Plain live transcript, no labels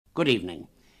Good evening.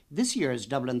 This year's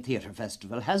Dublin Theatre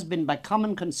Festival has been, by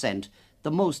common consent, the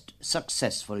most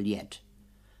successful yet.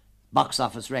 Box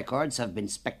office records have been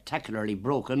spectacularly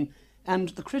broken, and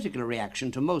the critical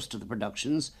reaction to most of the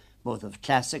productions, both of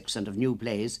classics and of new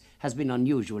plays, has been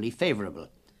unusually favourable.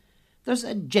 There's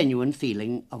a genuine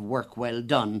feeling of work well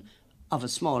done, of a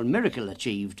small miracle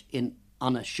achieved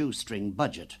on a shoestring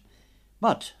budget.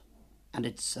 But, and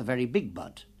it's a very big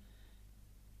but,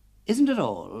 isn't it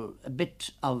all a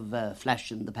bit of a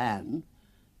flash in the pan?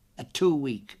 A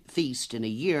 2-week feast in a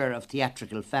year of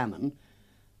theatrical famine,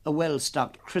 a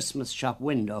well-stocked Christmas shop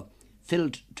window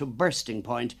filled to bursting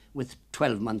point with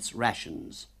 12 months'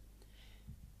 rations.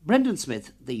 Brendan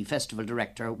Smith, the festival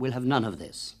director, will have none of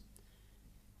this.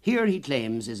 Here, he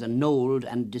claims, is a gnawed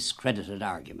and discredited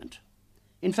argument.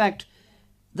 In fact,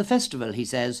 the festival, he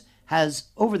says, has,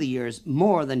 over the years,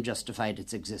 more than justified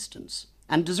its existence,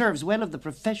 and deserves well of the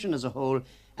profession as a whole,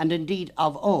 and indeed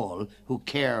of all who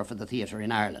care for the theatre in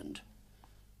Ireland.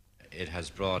 It has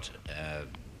brought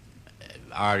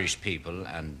Irish people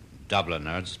and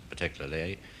Dubliners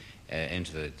particularly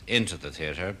into the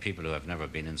theatre, people who have never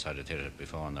been inside a theatre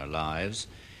before in their lives.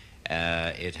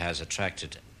 It has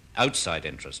attracted outside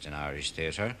interest in Irish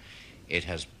theatre. It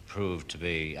has proved to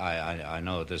be, I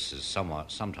know this is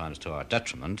sometimes to our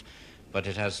detriment, but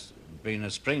it has been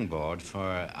a springboard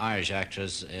for Irish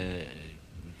actors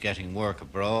getting work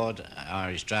abroad,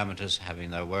 Irish dramatists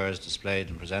having their wares displayed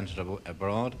and presented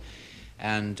abroad.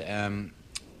 And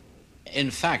in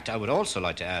fact, I would also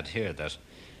like to add here that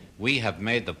we have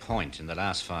made the point in the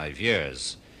last 5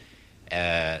 years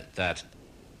that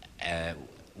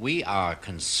we are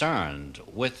concerned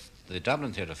with the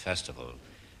Dublin Theatre Festival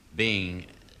being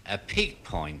a peak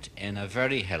point in a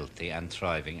very healthy and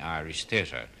thriving Irish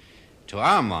theatre. To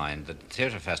our mind, the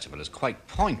theatre festival is quite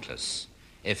pointless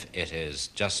if it is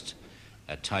just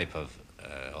a type of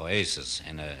oasis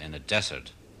in a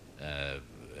desert.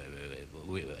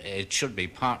 It should be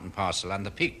part and parcel and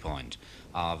the peak point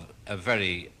of a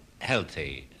very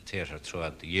healthy theatre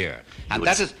throughout the year. And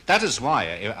that is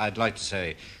why I'd like to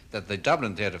say that the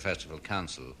Dublin Theatre Festival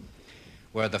Council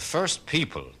were the first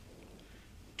people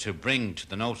to bring to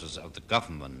the notice of the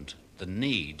government the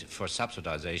need for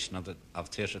subsidisation of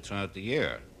theatre throughout the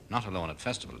year, not alone at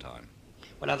festival time.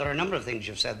 Well, now, there are a number of things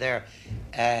you've said there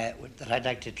that I'd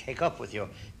like to take up with you.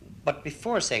 But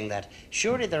before saying that,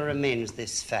 surely there remains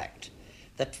this fact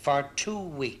that for 2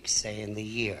 weeks, say, in the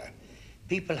year,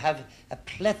 people have a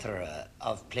plethora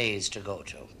of plays to go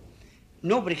to.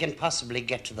 Nobody can possibly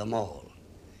get to them all.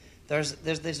 There's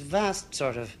this vast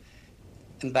sort of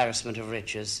embarrassment of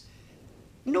riches.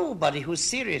 Nobody who's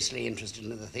seriously interested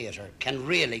in the theatre can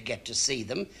really get to see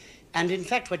them. And in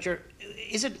fact,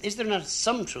 is there not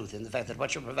some truth in the fact that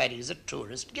what you're providing is a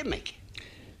tourist gimmick?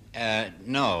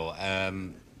 No.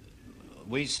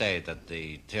 We say that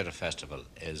the Theatre Festival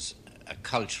is a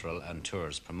cultural and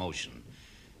tourist promotion.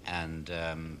 And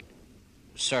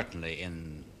certainly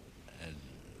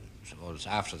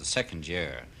after the second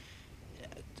year,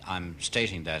 I'm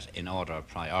stating that in order of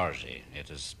priority.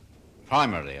 It is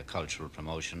primarily a cultural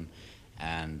promotion,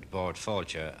 and Bord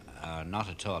Fáilte are not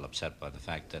at all upset by the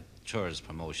fact that tourist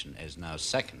promotion is now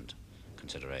second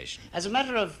consideration. As a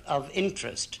matter of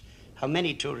interest, how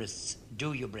many tourists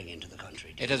do you bring into the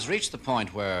country? It has reached the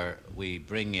point where we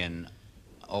bring in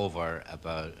over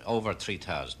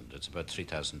 3,000. It's about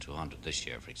 3,200 this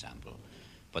year, for example.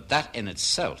 But that in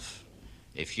itself,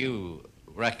 if you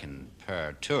reckon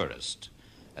per tourist,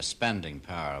 a spending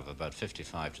power of about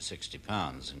 55 to 60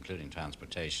 pounds, including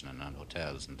transportation and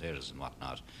hotels and theatres and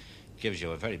whatnot, gives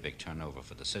you a very big turnover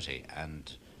for the city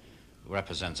and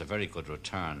represents a very good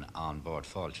return on Bord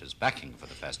Fáilte's backing for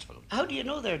the festival. How do you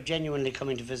know they're genuinely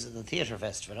coming to visit the theatre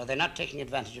festival? Are they not taking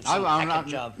advantage of some packet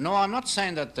job? No, I'm not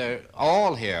saying that they're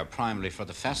all here primarily for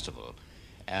the festival,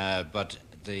 but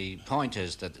the point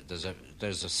is that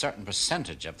there's a certain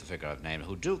percentage of the figure I've named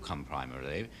who do come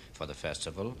primarily for the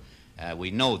festival.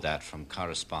 We know that from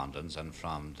correspondence and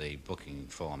from the booking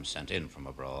forms sent in from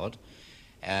abroad.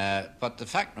 But the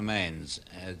fact remains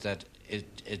that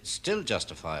it's still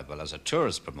justifiable as a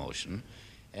tourist promotion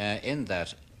in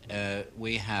that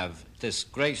we have this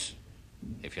great,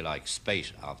 if you like,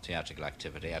 spate of theatrical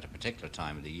activity at a particular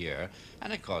time of the year,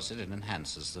 and of course it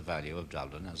enhances the value of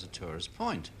Dublin as a tourist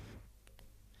point.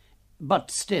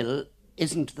 But still,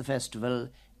 isn't the festival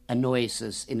an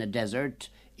oasis in a desert,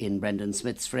 in Brendan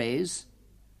Smith's phrase?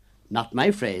 Not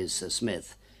my phrase, says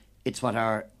Smith. It's what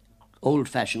our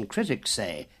old-fashioned critics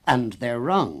say, and they're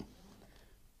wrong.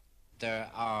 There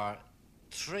are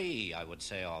 3, I would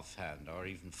say offhand, or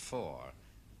even 4,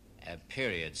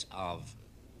 periods of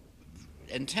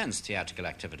intense theatrical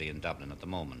activity in Dublin at the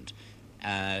moment,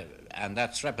 and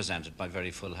that's represented by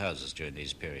very full houses during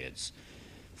these periods.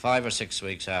 5 or 6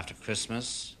 weeks after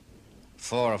Christmas,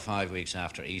 4 or 5 weeks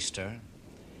after Easter,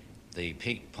 the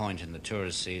peak point in the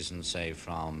tourist season, say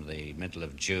from the middle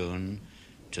of June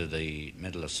to the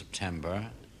middle of September,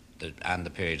 and the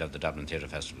period of the Dublin Theatre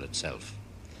Festival itself.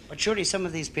 But surely some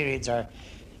of these periods are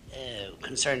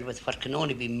concerned with what can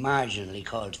only be marginally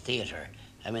called theatre.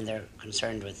 I mean, they're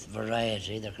concerned with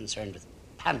variety, they're concerned with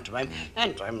pantomime,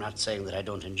 and I'm not saying that I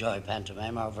don't enjoy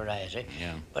pantomime or variety,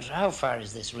 but how far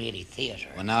is this really theatre?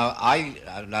 Well, now,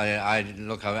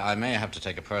 I may have to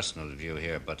take a personal view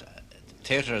here, but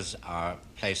theatres are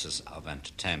places of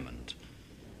entertainment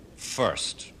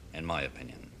first, in my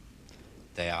opinion.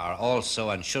 They are also,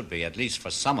 and should be, at least for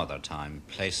some other time,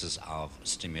 places of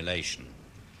stimulation,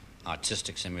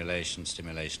 artistic stimulation,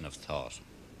 stimulation of thought,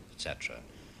 etc.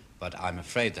 But I'm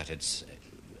afraid that it's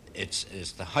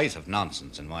the height of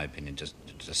nonsense, in my opinion, just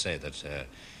to say that,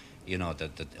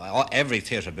 that every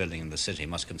theatre building in the city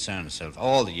must concern itself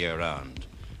all the year round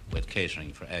with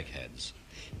catering for eggheads.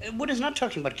 One is not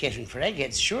talking about catering for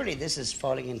eggheads. Surely this is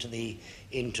falling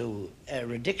into a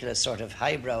ridiculous sort of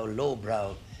highbrow,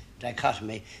 lowbrow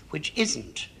dichotomy, which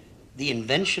isn't the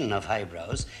invention of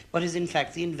highbrows, but is in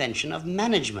fact the invention of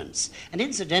managements. And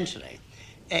incidentally,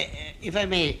 if I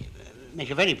may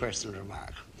make a very personal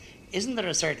remark, isn't there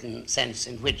a certain sense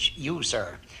in which you,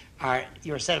 sir, are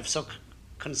yourself so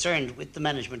concerned with the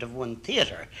management of one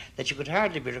theatre that you could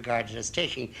hardly be regarded as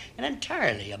taking an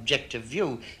entirely objective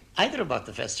view either about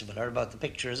the festival or about the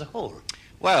picture as a whole?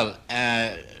 Well,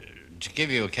 to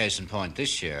give you a case in point,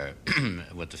 this year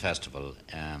with the festival,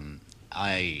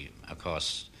 I, of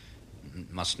course,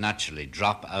 must naturally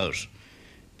drop out,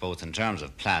 both in terms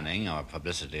of planning or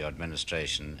publicity or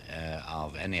administration,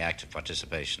 of any active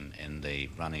participation in the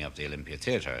running of the Olympia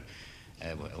Theatre,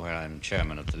 where I'm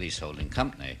chairman of the leaseholding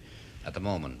company at the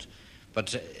moment. But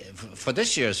for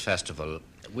this year's festival,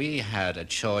 we had a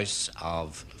choice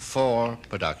of 4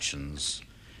 productions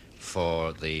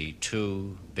for the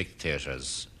 2 big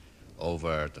theatres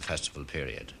over the festival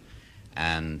period.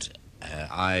 And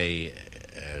I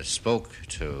spoke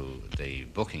to the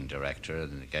booking director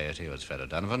in the Gaiety, who was Fred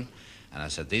O'Donovan, and I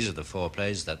said, these are the 4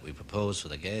 plays that we propose for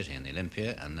the Gaiety and the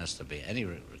Olympia, unless there be any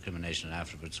recrimination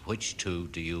afterwards, which 2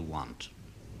 do you want?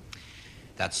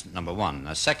 That's number one.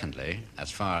 Now, secondly,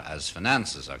 as far as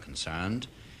finances are concerned,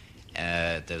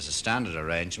 there's a standard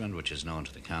arrangement which is known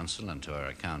to the council and to our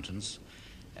accountants,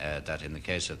 that in the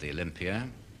case of the Olympia,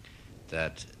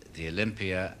 that the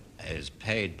Olympia is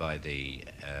paid by the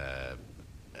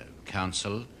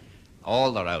council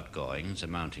all their outgoings,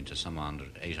 amounting to some under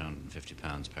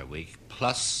 £850 per week,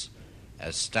 plus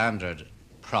a standard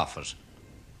profit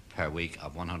per week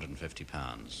of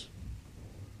 £150.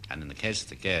 And in the case of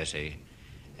the Gaiety,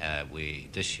 we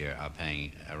this year are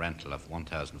paying a rental of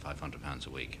 £1,500 a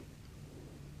week.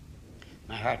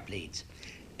 My heart bleeds.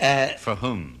 For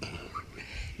whom?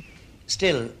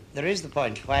 Still, there is the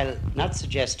point, while not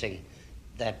suggesting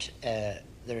that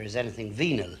there is anything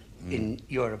venal in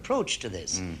your approach to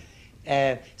this,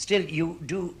 still you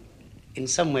do in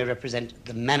some way represent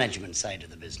the management side of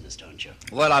the business, don't you?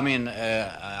 Well, I mean,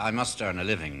 I must earn a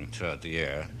living throughout the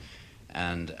year,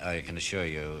 and I can assure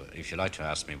you, if you like to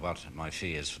ask me what my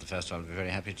fee is for the festival, I'll be very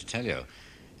happy to tell you.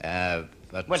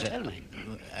 But well, tell me.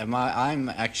 I'm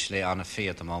actually on a fee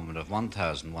at the moment of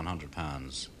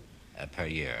 £1,100 per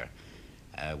year,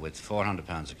 with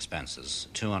 £400 expenses,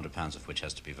 £200 of which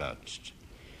has to be vouched.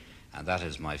 And that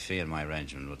is my fee and my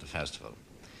arrangement with the festival.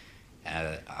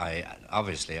 I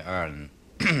obviously earn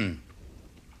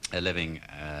a living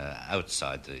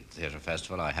outside the theatre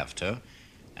festival. I have to,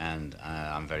 and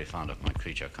I'm very fond of my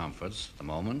creature comforts at the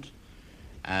moment.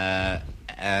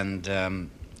 And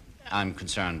I'm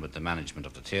concerned with the management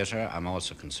of the theatre. I'm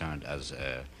also concerned as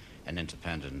an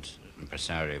independent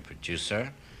impresario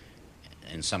producer.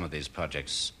 In some of these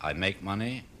projects, I make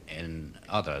money. In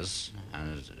others,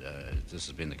 and this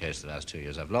has been the case the last 2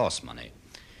 years, I've lost money.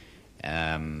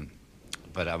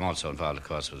 But I'm also involved, of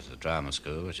course, with the Drama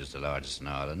School, which is the largest in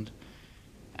Ireland.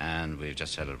 And we've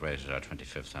just celebrated our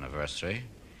 25th anniversary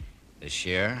this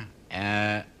year.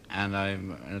 And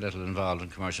I'm a little involved in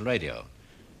commercial radio.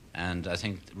 And I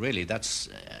think, really, that's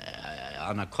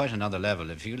on quite another level.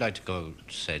 If you like to go,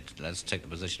 say, let's take the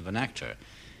position of an actor,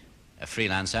 a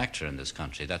freelance actor in this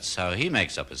country, that's how he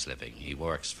makes up his living. He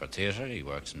works for theatre, he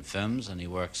works in films, and he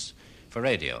works for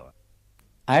radio.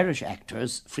 Irish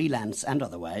actors, freelance and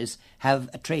otherwise, have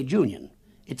a trade union.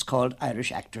 It's called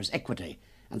Irish Actors' Equity,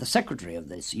 and the secretary of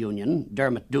this union,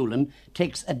 Dermot Doolan,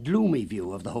 takes a gloomy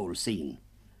view of the whole scene.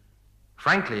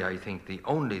 Frankly, I think the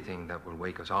only thing that will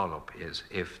wake us all up is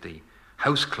if the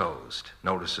house closed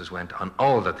notices went on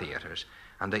all the theatres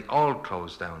and they all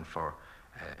closed down for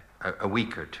a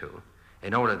week or two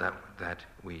in order that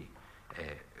we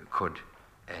could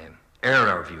air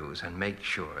our views and make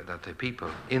sure that the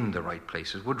people in the right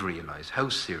places would realise how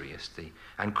serious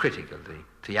and critical the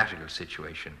theatrical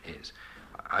situation is.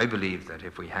 I believe that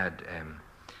if we had,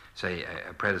 say,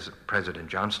 President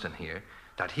Johnston here,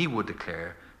 that he would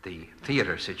declare the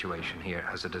theatre situation here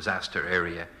as a disaster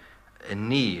area in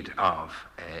need of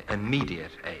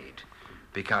immediate aid,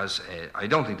 because I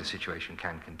don't think the situation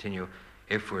can continue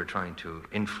if we're trying to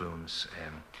influence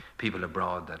people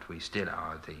abroad that we still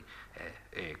are the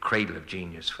cradle of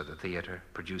genius for the theatre,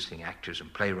 producing actors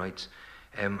and playwrights.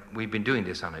 We've been doing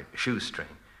this on a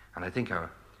shoestring, and I think our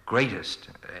greatest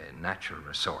natural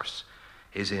resource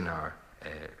is in our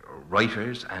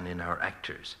writers and in our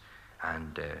actors.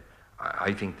 And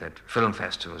I think that film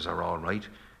festivals are all right,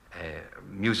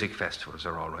 music festivals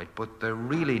are all right, but they're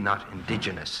really not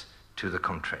indigenous to the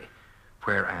country.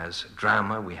 Whereas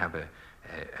drama, we have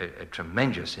a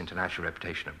tremendous international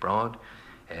reputation abroad.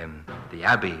 The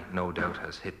Abbey, no doubt,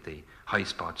 has hit the high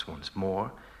spots once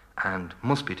more and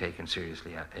must be taken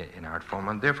seriously in art form,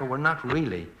 and therefore we're not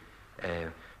really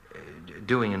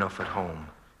doing enough at home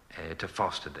to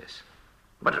foster this.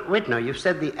 But wait now, you've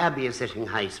said the Abbey is hitting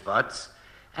high spots,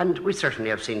 and we certainly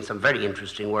have seen some very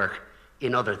interesting work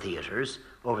in other theatres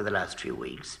over the last few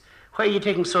weeks. Why are you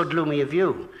taking so gloomy a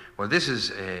view? Well, this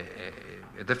is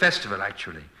the festival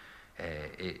actually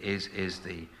is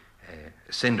the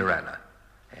Cinderella.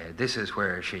 This is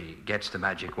where she gets the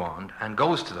magic wand and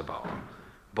goes to the ball.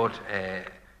 But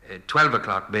 12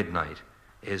 o'clock midnight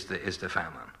is the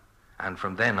famine. And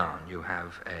from then on you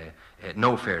have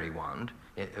no fairy wand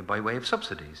by way of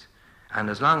subsidies. And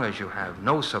as long as you have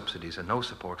no subsidies and no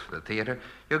support for the theatre,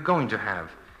 you're going to have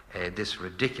this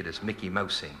ridiculous Mickey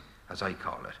Mousing, as I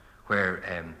call it, where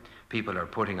people are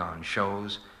putting on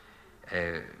shows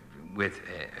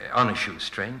on a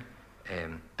shoestring.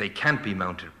 They can't be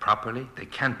mounted properly. They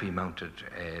can't be mounted.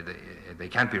 They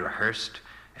can't be rehearsed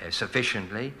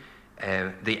sufficiently.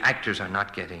 The actors are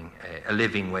not getting a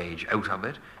living wage out of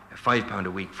it. £5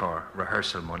 a week for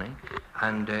rehearsal money,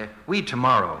 and we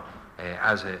tomorrow,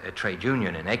 as a trade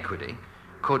union in Equity,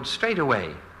 could straight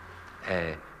away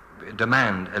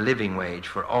demand a living wage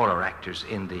for all our actors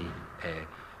in the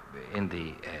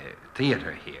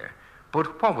theatre here.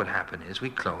 But what would happen is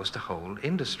we close the whole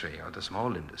industry, or the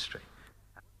small industry.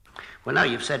 Well, now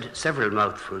you've said several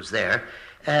mouthfuls there.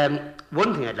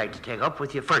 One thing I'd like to take up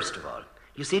with you, first of all,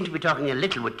 you seem to be talking a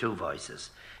little with two voices.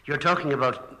 You're talking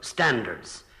about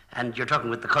standards, and you're talking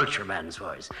with the culture man's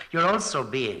voice. You're also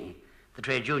being the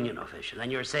trade union official, and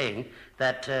you're saying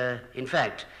that, in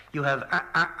fact, you have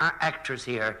actors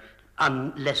here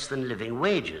on less than living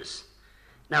wages.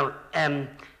 Now,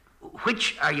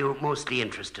 which are you mostly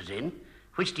interested in?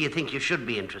 Which do you think you should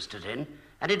be interested in?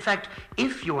 And in fact,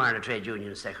 if you are a trade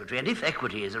union secretary, and if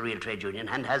Equity is a real trade union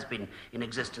and has been in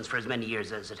existence for as many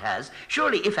years as it has,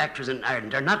 surely if actors in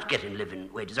Ireland are not getting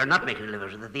living wages, are not making a living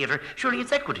out of the theatre, surely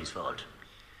it's Equity's fault.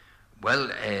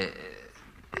 Well,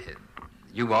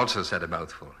 you also said a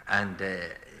mouthful, and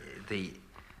the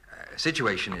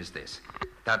situation is this,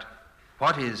 that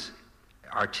what is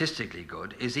artistically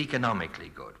good is economically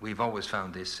good. We've always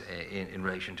found this in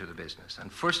relation to the business.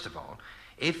 And first of all,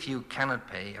 if you cannot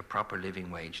pay a proper living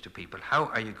wage to people, how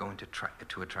are you going to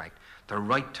attract the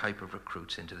right type of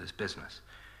recruits into this business?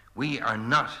 We are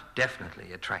not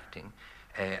definitely attracting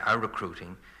our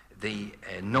recruiting the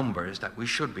numbers that we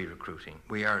should be recruiting.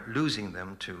 We are losing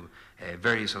them to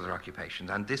various other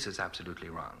occupations, and this is absolutely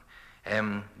wrong.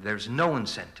 There's no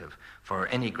incentive for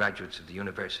any graduates of the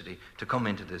university to come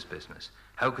into this business.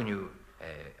 How can you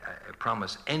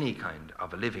promise any kind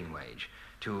of a living wage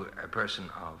to a person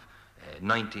of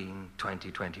 19,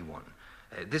 20, 21?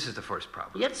 This is the first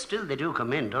problem. Yet still they do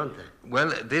come in, don't they?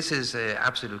 Well, this is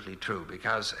absolutely true,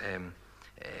 because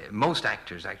most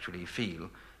actors actually feel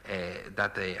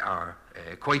that they are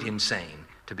quite insane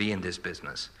to be in this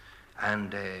business.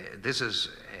 And this is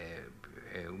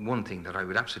one thing that I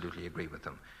would absolutely agree with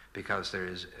them, because there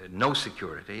is no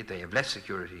security. They have less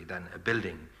security than a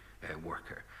building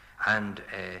worker. And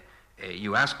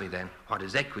you ask me then, what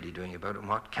is Equity doing about it, and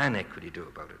what can Equity do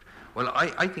about it? Well,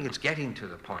 I think it's getting to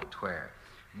the point where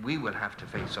we will have to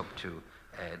face up to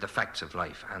the facts of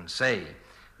life and say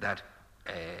that,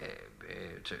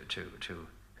 to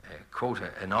quote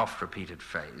an oft-repeated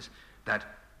phrase, that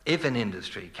if an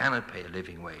industry cannot pay a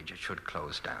living wage, it should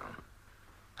close down.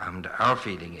 And our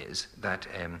feeling is that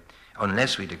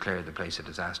unless we declare the place a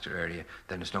disaster area,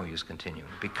 then it's no use continuing,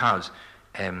 because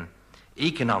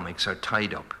economics are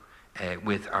tied up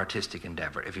with artistic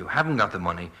endeavour. If you haven't got the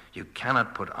money, you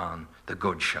cannot put on the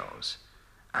good shows.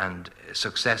 And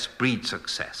success breeds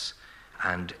success.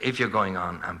 And if you're going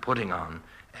on and putting on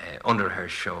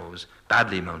under-rehearsed shows,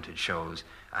 badly mounted shows,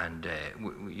 and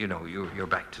you're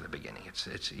back to the beginning.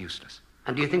 It's useless.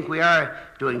 And do you think we are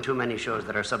doing too many shows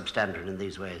that are substandard in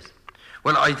these ways?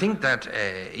 Well, I think that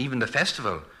even the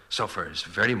festival suffers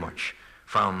very much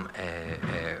from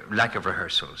lack of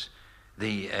rehearsals.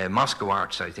 The Moscow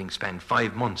Arts, I think, spend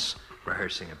 5 months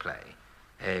rehearsing a play.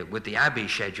 With the Abbey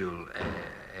schedule,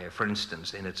 for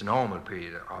instance, in its normal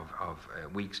period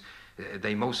of weeks,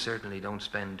 they most certainly don't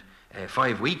spend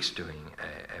 5 weeks doing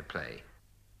a play.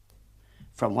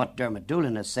 From what Dermot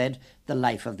Doolan has said, the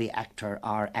life of the actor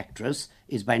or actress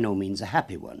is by no means a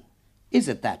happy one. Is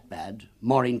it that bad?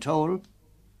 Maureen Toll?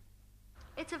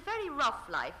 It's a very rough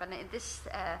life, and this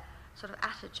sort of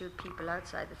attitude people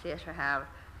outside the theatre have,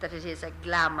 that it is a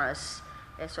glamorous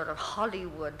sort of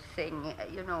Hollywood thing,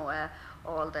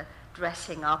 all the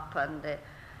dressing up and the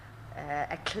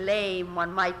acclaim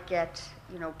one might get,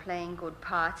 playing good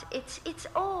parts. It's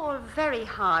all very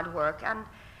hard work, and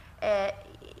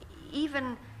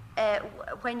even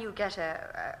when you get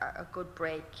a good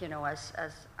break, as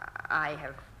I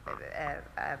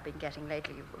have been getting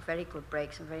lately, very good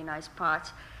breaks and very nice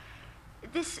parts,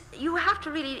 you have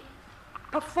to really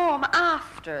perform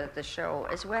after the show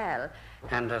as well.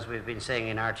 And as we've been saying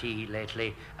in RTE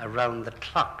lately, a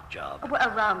round-the-clock job. Well,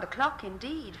 around the clock,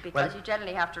 indeed, because you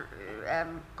generally have to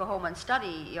go home and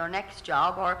study your next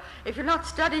job, or if you're not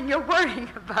studying, you're worrying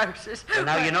about it. Well,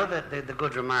 now, you know the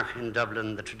good remark in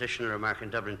Dublin, the traditional remark in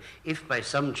Dublin, if by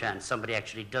some chance somebody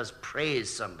actually does praise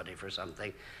somebody for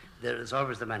something, there's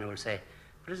always the man who will say,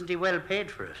 but isn't he well paid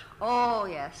for it? Oh,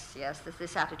 yes, there's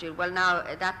this attitude. Well, now,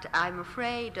 that, I'm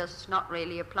afraid, does not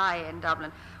really apply in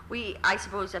Dublin. I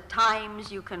suppose at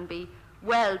times you can be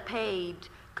well paid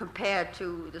compared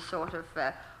to the sort of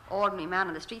ordinary man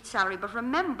on the street salary, but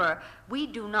remember, we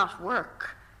do not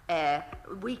work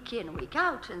week in, week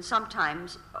out, and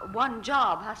sometimes one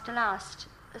job has to last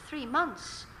 3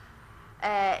 months.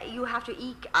 You have to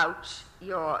eke out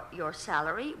your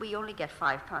salary. We only get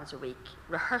 £5 a week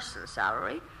rehearsal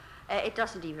salary. It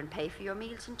doesn't even pay for your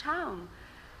meals in town.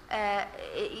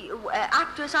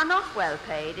 Actors are not well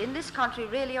paid in this country,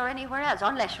 really, or anywhere else,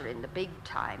 unless you're in the big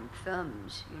time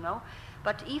films,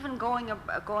 But even going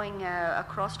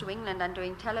across to England and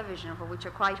doing television, for which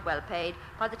are quite well paid,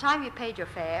 by the time you paid your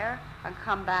fare and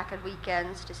come back at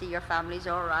weekends to see your families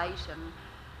all right,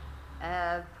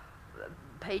 and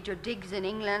paid your digs in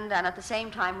England, and at the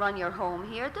same time run your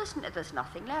home here, there's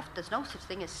nothing left. There's no such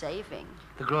thing as saving.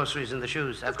 The groceries and the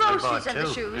shoes have to be bought too. The groceries and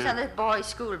the shoes and the boy's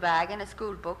school bag and the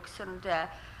school books, and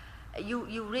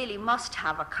you really must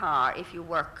have a car if you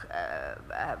work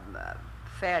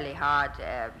fairly hard.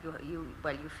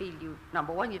 You feel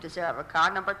number one, you deserve a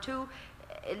car. Number two,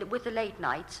 with the late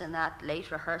nights and that late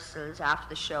rehearsals after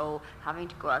the show, having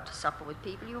to go out to supper with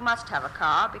people, you must have a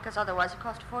car, because otherwise it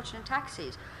costs a fortune in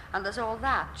taxis. And there's all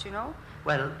that,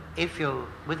 Well,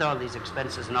 with all these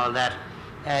expenses and all that,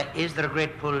 is there a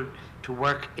great pull to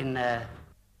work in a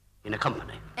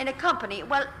company? In a company?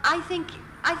 Well, I think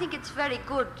it's very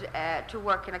good to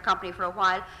work in a company for a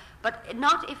while, but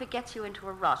not if it gets you into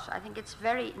a rut. I think it's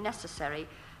very necessary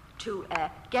to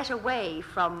get away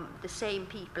from the same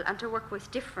people and to work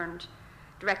with different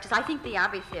directors. I think the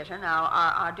Abbey Theatre now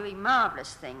are doing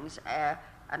marvellous things,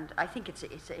 and I think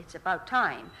it's about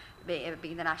time,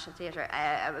 being the National Theatre,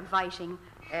 inviting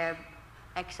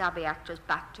ex-Abbey actors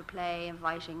back to play,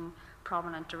 inviting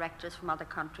prominent directors from other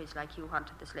countries like Hugh Hunt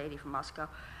and this lady from Moscow.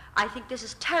 I think this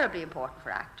is terribly important for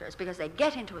actors, because they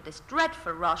get into this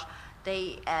dreadful rush.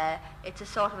 It's a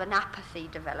sort of an apathy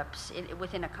develops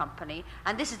within a company,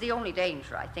 and this is the only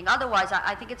danger, I think. Otherwise,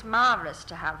 I think it's marvellous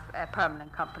to have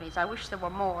permanent companies. I wish there were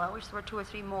more. I wish there were 2 or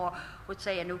 3 more, would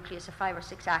say a nucleus of 5 or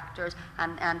 6 actors,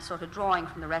 and sort of drawing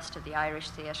from the rest of the Irish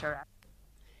theatre.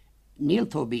 Neil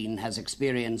Tobin has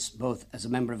experience both as a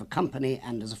member of a company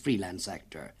and as a freelance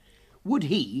actor. Would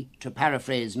he, to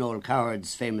paraphrase Noel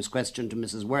Coward's famous question to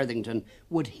Mrs. Worthington,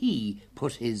 would he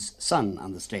put his son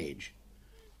on the stage?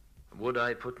 Would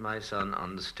I put my son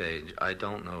on the stage? I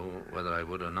don't know whether I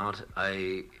would or not.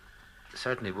 I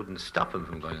certainly wouldn't stop him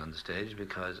from going on the stage,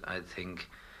 because I think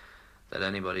that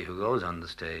anybody who goes on the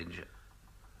stage,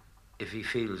 if he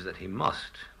feels that he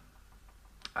must,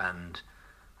 and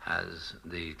has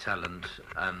the talent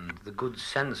and the good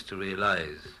sense to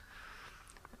realise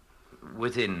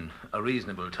within a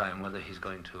reasonable time whether he's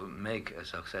going to make a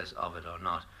success of it or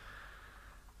not,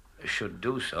 should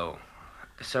do so.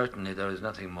 Certainly there is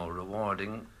nothing more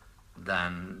rewarding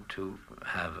than to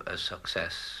have a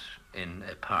success in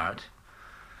a part.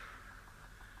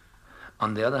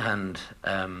 On the other hand,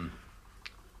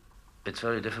 it's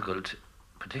very difficult,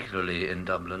 particularly in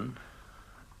Dublin,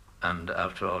 and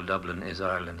after all, Dublin is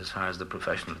Ireland as far as the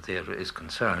professional theatre is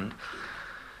concerned,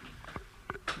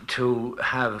 to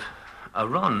have a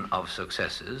run of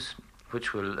successes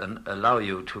which will allow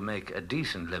you to make a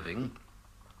decent living,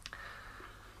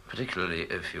 particularly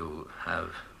if you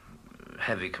have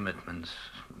heavy commitments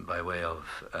by way of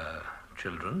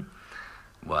children,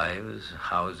 wives,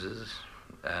 houses,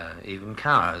 even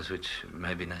cars, which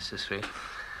may be necessary.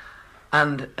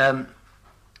 And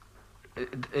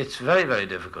it's very, very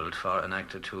difficult for an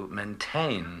actor to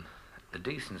maintain a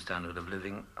decent standard of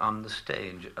living on the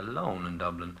stage alone in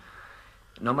Dublin,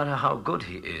 no matter how good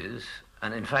he is.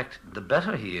 And in fact, the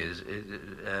better he is,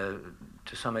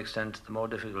 to some extent, the more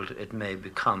difficult it may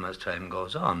become as time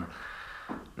goes on.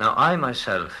 Now, I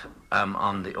myself am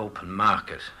on the open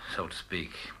market, so to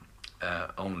speak,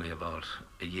 only about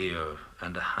a year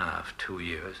and a half, 2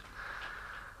 years.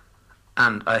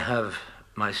 And I have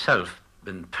myself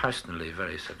been personally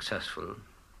very successful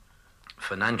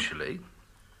financially,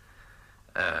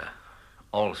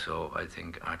 also, I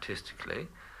think, artistically.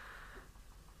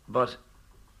 But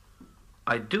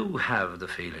I do have the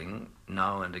feeling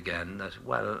now and again that,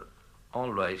 well,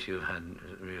 all right, you've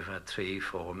had 3,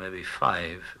 4, maybe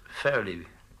 5 fairly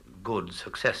good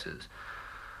successes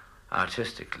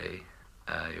artistically.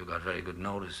 You've got very good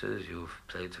notices, you've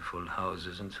played to full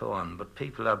houses and so on, but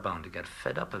people are bound to get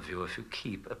fed up of you if you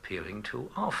keep appearing too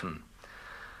often.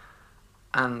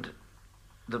 And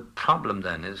the problem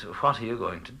then is, what are you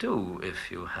going to do if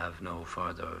you have no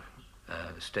further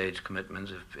stage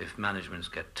commitments, if managements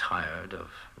get tired of,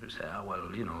 say, oh,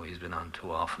 well, you know, he's been on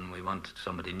too often, we want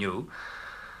somebody new.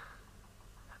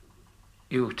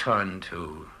 You turn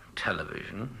to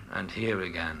television, and here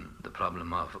again the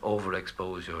problem of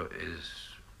overexposure is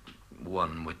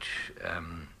one which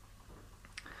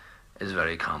is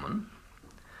very common.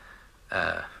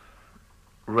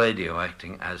 Radio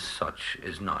acting as such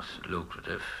is not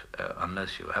lucrative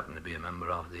unless you happen to be a member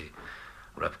of the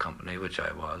rep company, which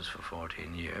I was for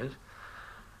 14 years,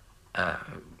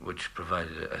 which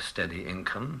provided a steady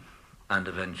income and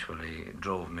eventually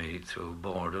drove me through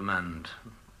boredom and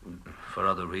for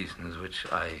other reasons which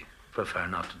I prefer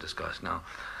not to discuss now,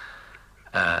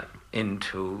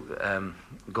 into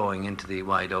going into the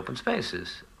wide open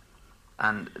spaces.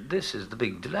 And this is the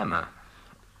big dilemma.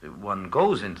 One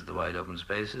goes into the wide open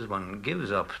spaces, one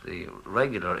gives up the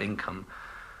regular income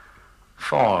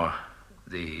for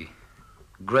the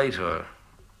greater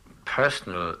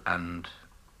personal and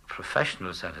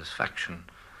professional satisfaction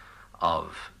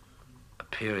of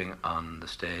appearing on the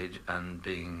stage and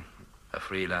being a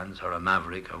freelance or a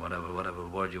maverick or whatever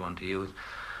word you want to use.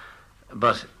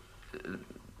 But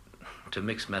to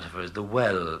mix metaphors, the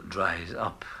well dries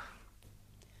up.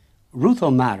 Ruth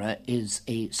O'Mara is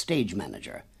a stage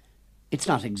manager. It's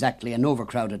not exactly an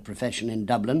overcrowded profession in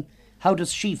Dublin. How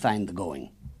does she find the going?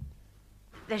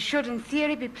 There should, in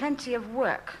theory, be plenty of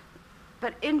work.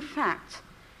 But in fact,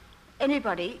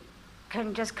 anybody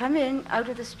can just come in out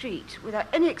of the street without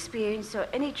any experience or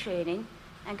any training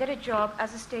and get a job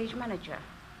as a stage manager.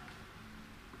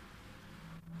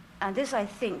 And this, I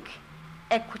think,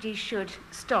 equity should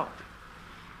stop.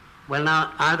 Well,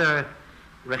 now, are there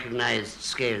recognised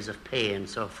scales of pay and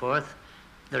so forth?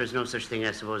 There is no such thing,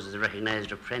 I suppose, as a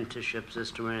recognised apprenticeship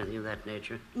system or anything of that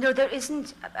nature? No, there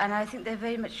isn't, and I think there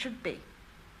very much should be.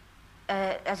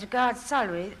 As regards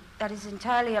salary, that is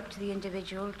entirely up to the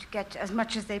individual to get as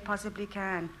much as they possibly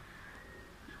can.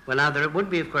 Well, now, there would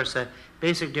be, of course, a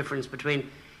basic difference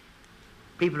between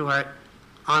people who are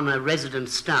on a resident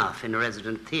staff in a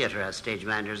resident theatre as stage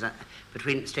managers,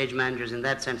 between stage managers in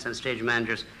that sense and stage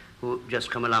managers who just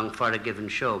come along for a given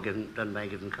show done by a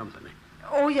given company.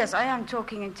 Oh, yes, I am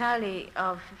talking entirely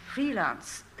of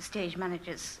freelance stage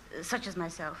managers, such as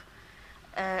myself.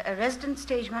 A resident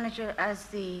stage manager, as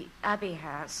the Abbey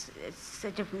has, it's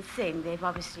a different thing. They've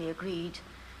obviously agreed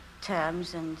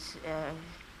terms and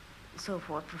so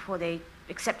forth before they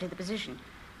accepted the position.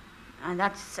 And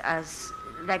that's as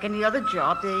like any other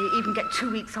job. They even get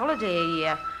 2 weeks holiday a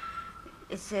year.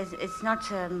 It's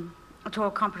not at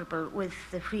all comparable with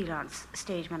the freelance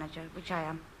stage manager, which I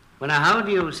am. Well, now, how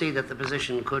do you see that the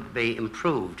position could be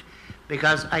improved?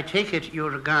 Because I take it you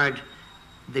regard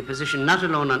the position not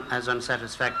alone as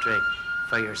unsatisfactory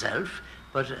for yourself,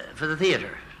 but for the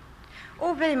theatre.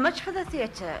 Oh, very much for the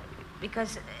theatre,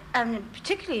 because, and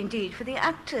particularly indeed for the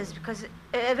actors, because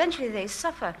eventually they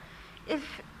suffer. If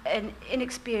an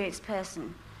inexperienced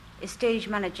person is stage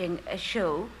managing a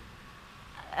show,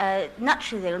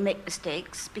 Naturally, they'll make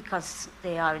mistakes because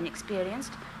they are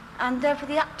inexperienced, and therefore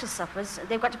the actor suffers.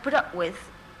 They've got to put up with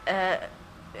a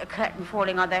curtain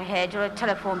falling on their head or a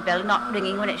telephone bell not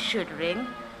ringing when it should ring,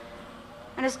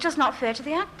 and it's just not fair to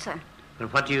the actor.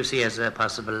 But what do you see as a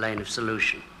possible line of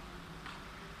solution?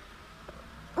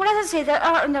 Well, as I say, there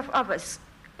are enough of us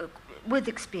with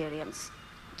experience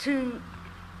to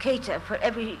cater for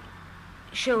every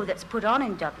show that's put on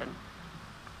in Dublin.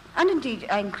 And indeed,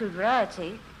 I include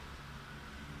variety,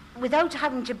 without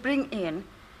having to bring in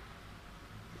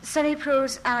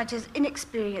semi-pros, amateurs,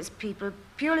 inexperienced people,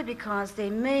 purely because they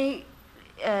may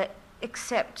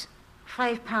accept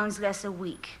 £5 less a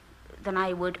week than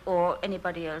I would or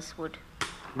anybody else would.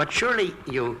 But surely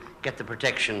you get the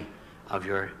protection of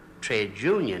your trade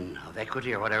union, of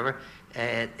equity or whatever.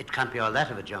 It can't be all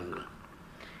that of a jungle.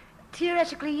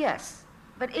 Theoretically, yes,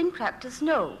 but in practice,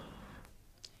 no.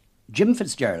 Jim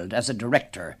Fitzgerald, as a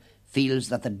director, feels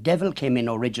that the devil came in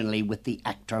originally with the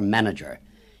actor-manager.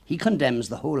 He condemns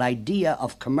the whole idea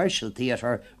of commercial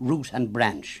theatre, root and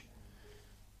branch.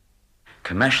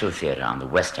 Commercial theatre on the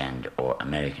West End or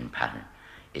American pattern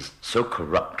is so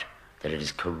corrupt that it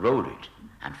has corroded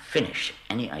and finished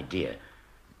any idea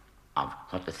of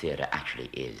what the theatre actually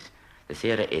is. The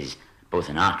theatre is both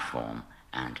an art form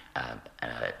and,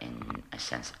 in a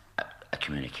sense, a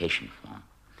communication form.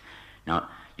 Now,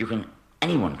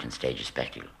 anyone can stage a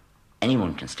spectacle.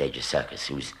 Anyone can stage a circus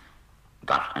who's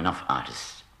got enough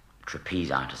artists,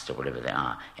 trapeze artists or whatever they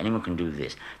are. Anyone can do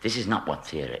this. This is not what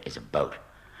theatre is about.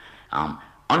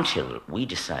 Until we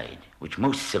decide, which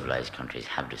most civilized countries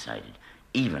have decided,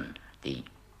 even the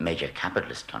major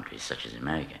capitalist countries such as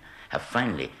America, have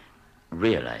finally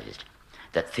realized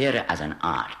that theatre as an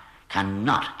art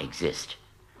cannot exist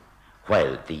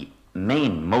while the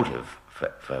main motive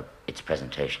for its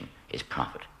presentation is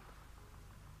profit.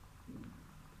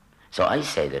 So I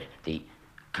say that the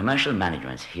commercial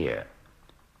managements here,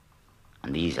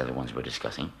 and these are the ones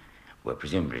we're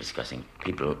presumably discussing,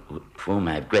 people for whom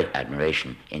I have great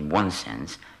admiration in one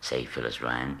sense, say Phyllis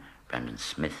Ryan, Brendan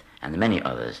Smith, and the many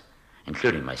others,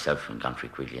 including myself and Godfrey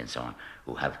Quigley and so on,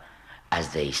 who have,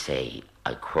 as they say,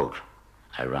 I quote,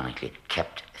 ironically,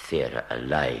 kept theatre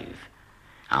alive.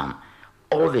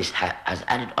 All this has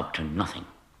added up to nothing.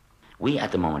 We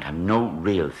at the moment have no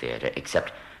real theatre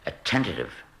except a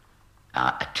tentative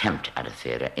attempt at a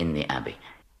theatre in the Abbey.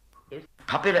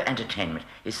 Popular entertainment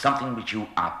is something which you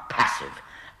are passive.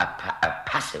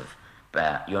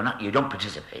 You don't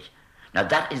participate. Now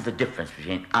that is the difference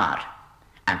between art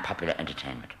and popular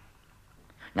entertainment.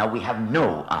 Now we have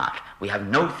no art. We have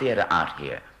no theatre art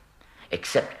here,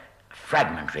 except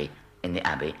fragmentary in the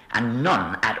Abbey, and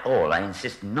none at all, I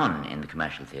insist, none in the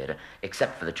commercial theatre,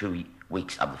 except for the 2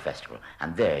 weeks of the festival.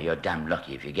 And there you're damn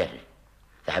lucky if you get it.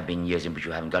 There have been years in which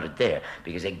you haven't got it there,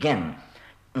 because again,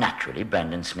 naturally,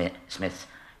 Brendan Smith's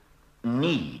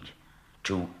need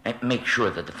to make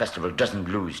sure that the festival doesn't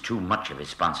lose too much of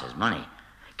its sponsors' money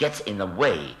gets in the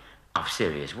way of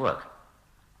serious work.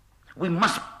 We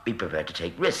must be prepared to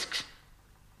take risks.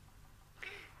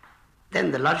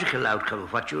 Then the logical outcome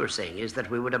of what you are saying is that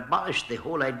we would abolish the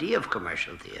whole idea of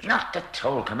commercial theatre. Not at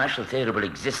all. Commercial theatre will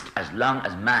exist as long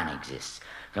as man exists.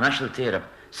 Commercial theatre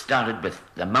started with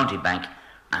the Mountebank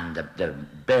and the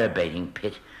bear-baiting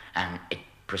pit, and it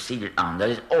proceeded on.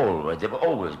 There will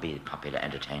always be the popular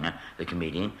entertainer, the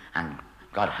comedian, and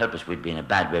God help us, we'd be in a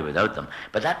bad way without them.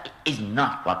 But that is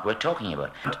not what we're talking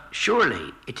about. But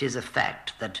surely it is a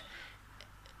fact that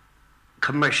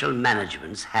commercial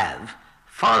managements have,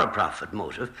 for a profit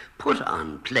motive, put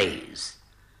on plays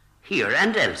here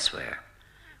and elsewhere,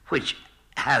 which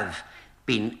have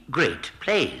been great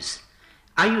plays.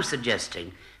 Are you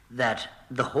suggesting that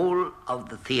the whole of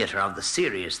the theatre, of the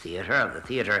serious theatre, of the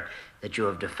theatre that you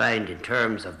have defined in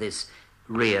terms of this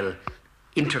real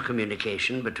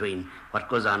intercommunication between what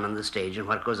goes on the stage and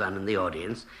what goes on in the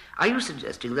audience, are you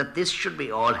suggesting that this should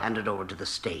be all handed over to the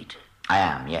state? I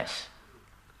am, yes.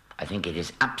 I think it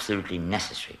is absolutely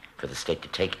necessary for the state to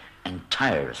take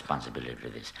entire responsibility for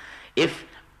this. If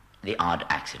the odd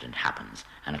accident happens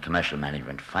and a commercial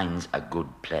management finds a good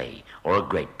play or a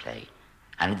great play,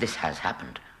 and this has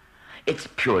happened, it's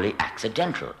purely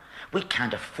accidental. We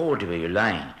can't afford to be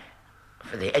relying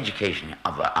for the education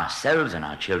of ourselves and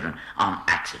our children on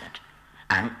accident.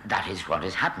 And that is what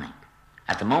is happening.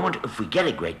 At the moment, if we get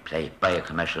a great play by a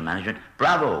commercial management,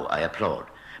 bravo, I applaud.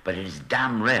 But it is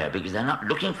damn rare because they're not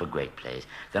looking for great plays.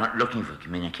 They're not looking for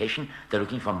communication. They're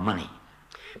looking for money.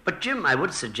 But Jim, I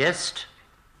would suggest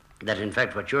that in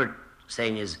fact what you're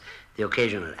saying is the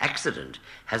occasional accident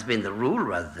has been the rule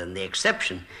rather than the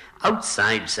exception.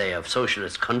 Outside, say, of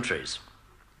socialist countries,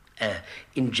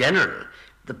 in general,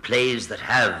 the plays that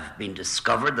have been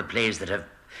discovered, the plays that have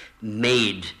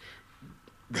made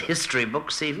the history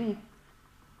books even,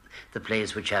 the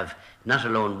plays which have not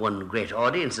alone won great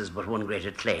audiences but won great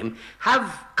acclaim,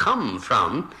 have come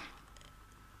from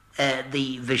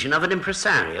the vision of an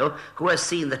impresario who has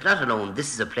seen that not alone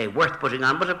this is a play worth putting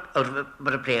on,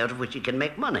 but a play out of which he can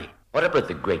make money. What about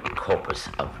the great corpus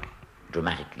of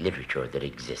dramatic literature that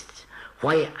exists?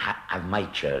 Why have my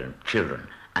children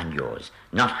and yours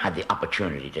not had the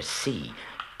opportunity to see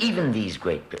even these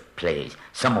great plays,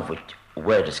 some of which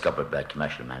were discovered by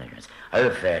commercial managers? I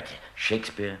refer to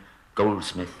Shakespeare,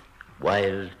 Goldsmith,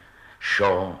 Wilde,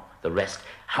 Shaw, the rest.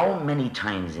 How many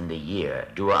times in the year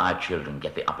do our children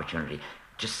get the opportunity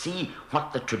to see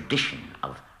what the tradition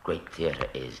of great theatre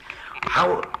is?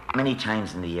 How many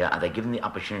times in the year are they given the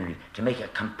opportunity to make a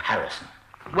comparison?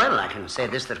 Well, I can say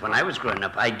this, that when I was growing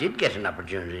up, I did get an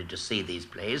opportunity to see these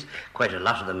plays, quite a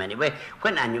lot of them anyway,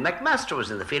 when Annie McMaster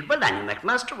was in the field. Well, Annie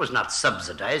McMaster was not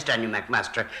subsidised. Annie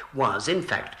McMaster was, in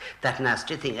fact, that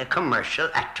nasty thing, a commercial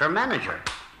actor-manager.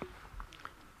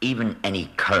 Even any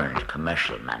current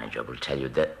commercial manager will tell you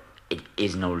that it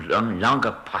is no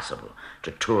longer possible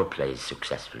to tour plays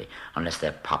successfully unless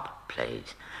they're pop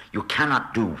plays. You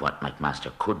cannot do what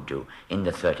McMaster could do in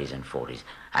the 30s and 40s,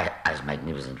 as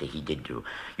magnificently he did do.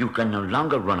 You can no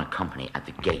longer run a company at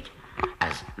the gate,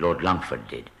 as Lord Longford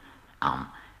did.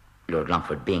 Lord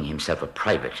Longford being himself a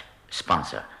private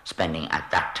sponsor, spending at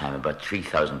that time about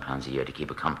 £3,000 a year to keep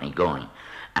a company going,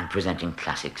 and presenting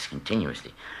classics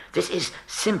continuously. This is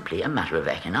simply a matter of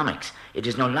economics. It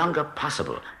is no longer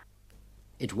possible.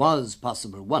 It was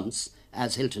possible once,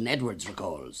 as Hilton Edwards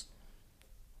recalls.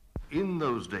 In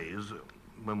those days,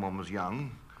 when one was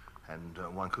young,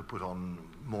 and one could put on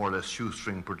more or less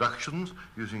shoestring productions,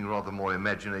 using rather more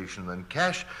imagination than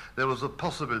cash, there was a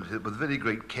possibility that with very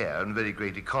great care and very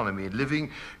great economy in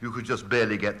living, you could just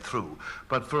barely get through.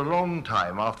 But for a long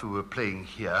time, after we were playing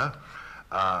here,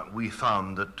 we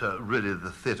found that really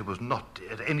the theatre was not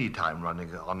at any time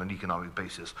running on an economic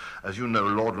basis. As you know,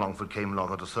 Lord Longford came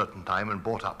along at a certain time and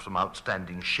bought up some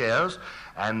outstanding shares,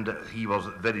 and he was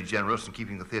very generous in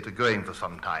keeping the theatre going for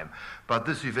some time. But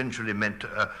this eventually meant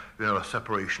a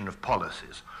separation of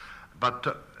policies.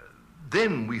 But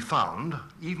then we found,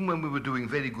 even when we were doing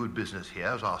very good business here,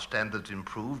 as our standards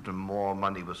improved and more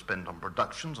money was spent on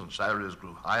productions and salaries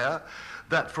grew higher,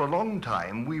 that for a long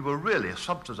time we were really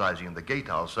subsidizing the gate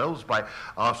ourselves by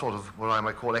our sort of what I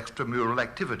might call extramural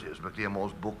activities,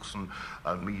 McLearmore's books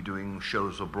and me doing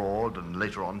shows abroad, and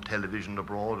later on television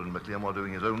abroad, and McLearmore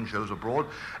doing his own shows abroad.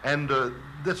 And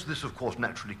this of course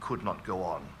naturally could not go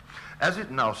on. As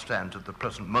it now stands at the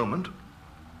present moment,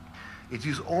 it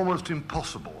is almost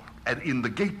impossible, and in the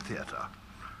Gate Theatre,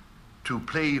 to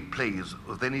play plays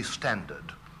of any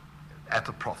standard at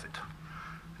a profit.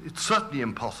 It's certainly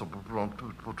impossible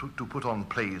to put on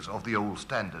plays of the old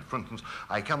standard. For instance,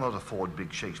 I cannot afford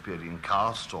big Shakespearean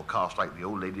casts, or casts like The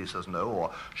Old Lady Says No,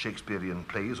 or Shakespearean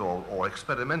plays, or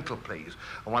experimental plays.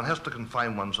 And one has to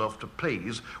confine oneself to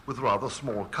plays with rather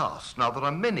small casts. Now, there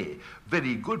are many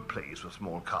very good plays with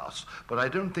small casts, but I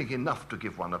don't think enough to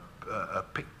give one a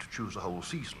pick to choose a whole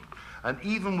season. And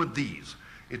even with these,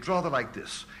 it's rather like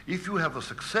this. If you have a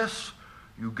success,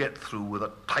 you get through with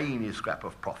a tiny scrap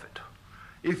of profit.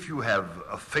 If you have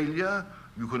a failure,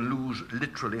 you can lose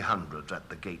literally hundreds at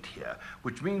the gate here,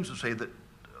 which means to say that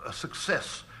a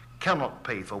success cannot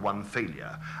pay for one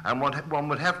failure, and one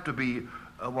would have to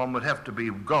be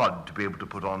God to be able to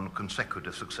put on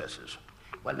consecutive successes.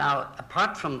 Well, now,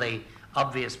 apart from the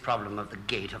obvious problem of the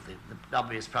gate, of the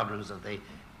obvious problems of the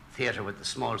theatre with the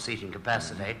small seating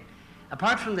capacity,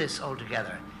 apart from this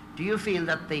altogether, do you feel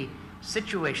that the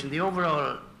situation, the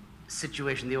overall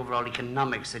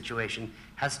economic situation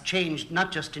has changed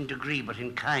not just in degree but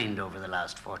in kind over the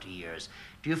last 40 years?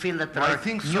 Do you feel that there are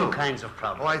new kinds of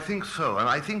problems? Oh, I think so, and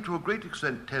I think to a great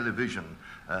extent television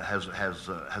has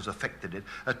affected it.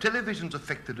 Television's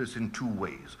affected us in two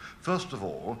ways. First of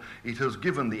all, it has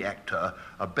given the actor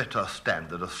a better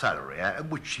standard of salary,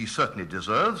 which he certainly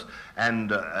deserves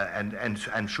and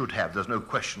should have. There's no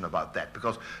question about that,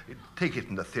 because take it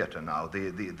in the theatre now,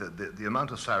 the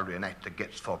amount of salary an actor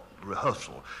gets for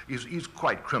rehearsal is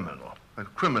quite criminal.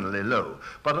 Criminally low,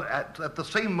 but at the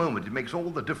same moment it makes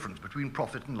all the difference between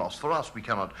profit and loss for us. We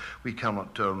cannot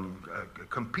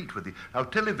compete with it. Now,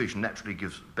 television naturally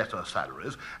gives better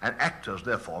salaries, and actors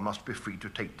therefore must be free to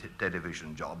take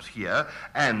television jobs here,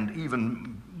 and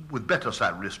even with better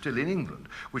salaries still in England,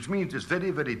 which means it's very,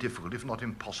 very difficult, if not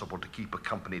impossible, to keep a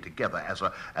company together as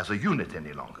a unit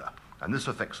any longer. And this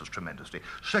affects us tremendously.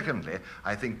 Secondly,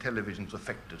 I think television's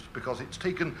affected us because it's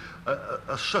taken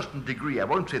a certain degree, I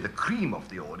won't say the cream of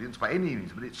the audience by any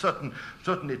means, but it's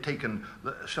certainly taken,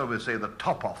 shall we say, the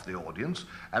top off the audience.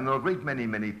 And there are a great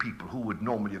many people who would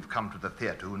normally have come to the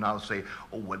theatre who now say,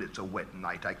 oh, well, it's a wet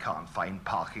night, I can't find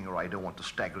parking, or I don't want to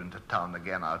stagger into town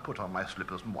again, I'll put on my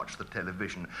slippers and watch the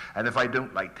television. And if I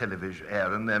don't like television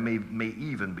airing, there may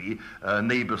even be a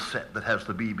neighbour's set that has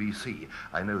the BBC.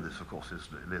 I know this, of course, is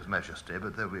Les Majesté,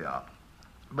 but there we are.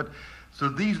 But so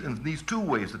in these two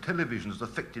ways, the television has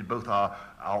affected both our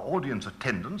audience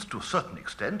attendance to a certain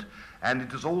extent, and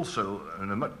it has also,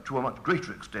 to a much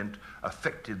greater extent,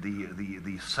 affected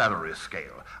the salary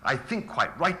scale. I think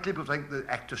quite rightly, because I think the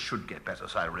actors should get better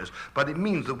salaries, but it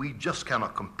means that we just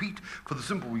cannot compete for the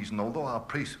simple reason, although our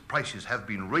prices have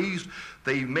been raised,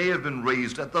 they may have been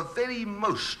raised at the very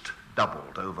most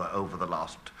doubled over the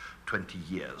last 20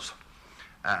 years.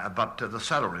 But the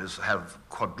salaries have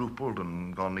quadrupled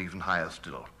and gone even higher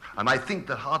still. And I think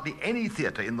that hardly any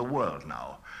theatre in the world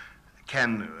now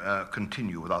can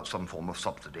continue without some form of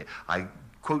subsidy. I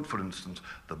quote, for instance,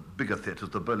 the bigger theatres,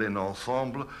 the Berlin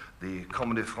Ensemble, the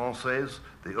Comédie Française,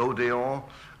 the Odeon,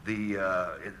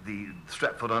 the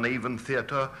Stratford-on-Avon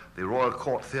Theatre, the Royal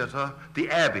Court Theatre,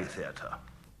 the Abbey Theatre.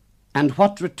 And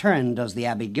what return does the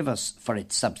Abbey give us for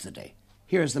its subsidy?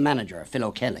 Here's the manager, Phil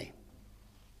O'Kelly.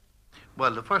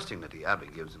 Well, the first thing that the Abbey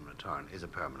gives in return is a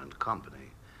permanent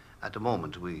company. At the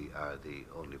moment, we are the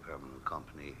only permanent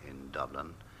company in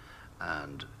Dublin,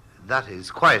 and that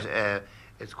is quite a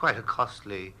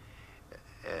costly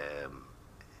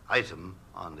item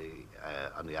on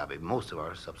the Abbey. Most of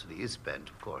our subsidy is spent,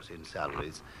 of course, in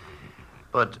salaries,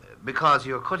 but because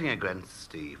you're cutting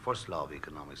against the first law of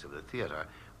economics of the theatre,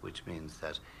 which means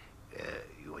that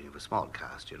when you have a small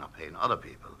cast, you're not paying other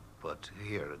people. But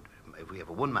here, if we have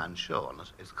a one-man show on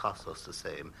it, it costs us the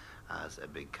same as a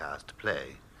big cast to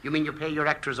play. You mean you pay your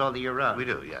actors all the year round? We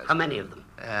do, yes. How many of them?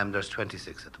 There's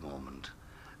 26 at the moment.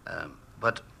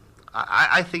 But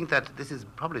I think that this is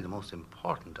probably the most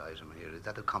important item here, is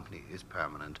that the company is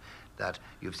permanent, that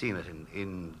you've seen it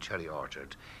in Cherry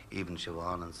Orchard. Even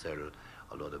Siobhan and Cyril,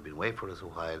 although they've been away for us a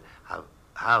while,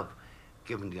 have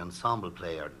given the ensemble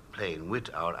player playing with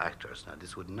our actors. Now,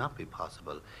 this would not be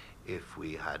possible if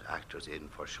we had actors in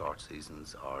for short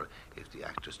seasons or if the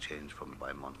actors change from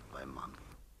by month.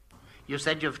 You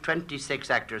said you have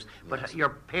 26 actors, but yes. Your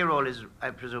payroll is,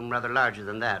 I presume, rather larger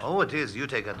than that. Oh, it is. You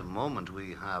take at the moment,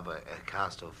 we have a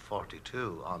cast of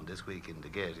 42 on This Week in the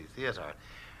Gaiety Theatre.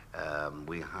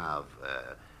 We have,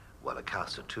 a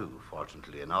cast of 2,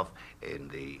 fortunately enough, in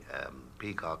the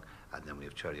Peacock, and then we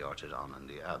have Cherry Orchard on in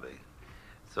the Abbey.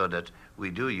 So that we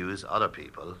do use other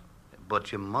people,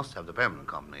 but you must have the permanent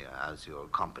company as your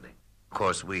company. Of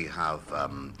course, we have a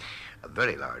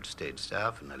very large stage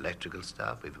staff, an electrical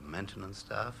staff, we have a maintenance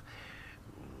staff,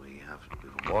 we have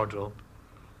a wardrobe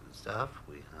staff,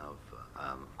 we have,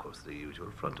 of course, the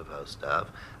usual front of house staff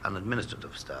and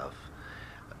administrative staff.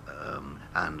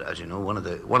 And as you know, one of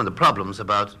the problems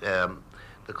about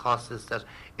the costs is that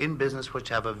in business which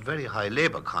have a very high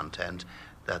labour content,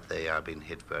 that they are being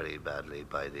hit very badly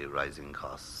by the rising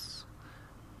costs,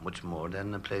 much more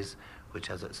than a place which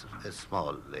has a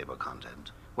small labour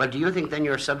content. Well, do you think then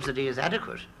your subsidy is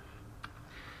adequate?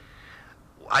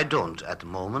 I don't at the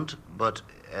moment, but...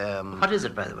 what is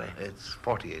it, by the way? It's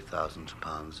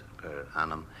 £48,000 per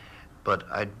annum, but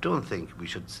I don't think we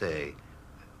should say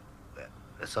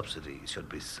a subsidy should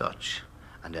be such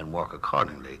and then work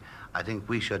accordingly. I think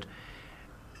we should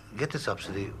get the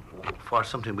subsidy for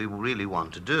something we really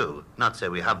want to do, not say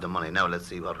we have the money now, let's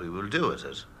see what we will do with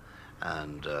it.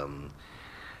 And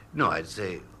no, I'd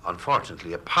say,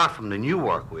 unfortunately, apart from the new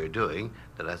work we're doing,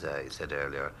 that as I said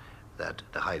earlier, that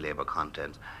the high labour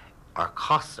content, our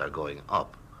costs are going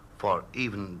up for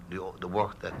even the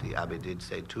work that the Abbey did,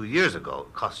 say, 2 years ago,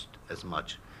 cost as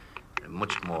much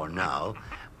more now.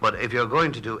 But if you're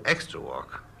going to do extra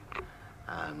work,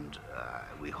 and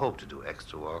we hope to do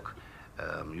extra work,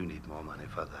 you need more money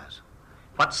for that.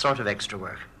 What sort of extra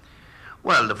work?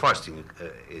 Well, the first thing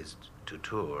is to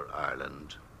tour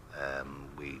Ireland.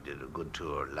 We did a good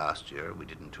tour last year. We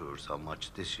didn't tour so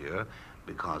much this year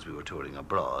because we were touring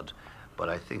abroad. But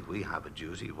I think we have a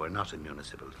duty. We're not a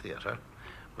municipal theatre.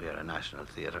 We are a national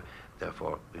theatre.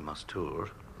 Therefore, we must tour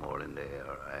more in there.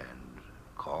 And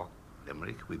Cork,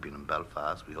 Limerick. We've been in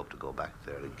Belfast. We hope to go back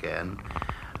there again.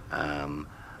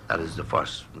 That is the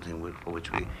first thing for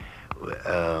which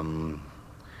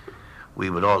we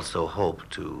would also hope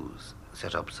to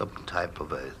set up some type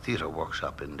of a theatre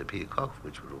workshop in the Peacock,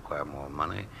 which would require more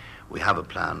money. We have a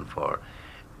plan for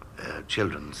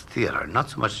children's theatre, not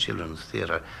so much children's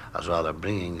theatre as rather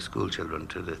bringing school children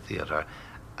to the theatre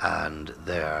and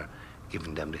there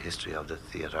giving them the history of the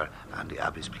theatre and the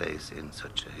Abbey's place in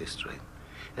such a history.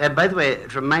 By the way,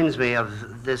 it reminds me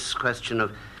of this question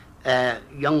of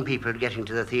young people getting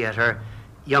to the theatre,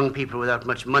 young people without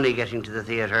much money getting to the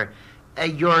theatre.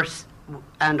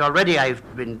 And already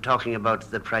I've been talking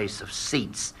about the price of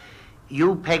seats.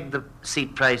 You peg the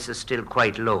seat prices still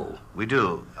quite low. We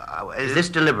do. Is this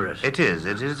deliberate? It is.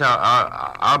 It is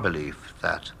our belief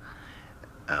that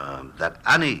that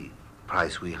any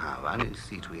price we have, any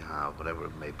seat we have, whatever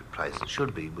it may be priced,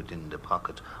 should be within the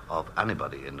pocket of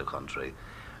anybody in the country.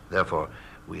 Therefore,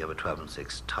 we have a 12 and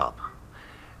 6 top.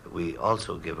 We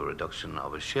also give a reduction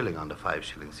of a shilling on the 5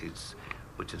 shilling seats,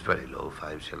 which is very low,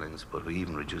 5 shillings, but we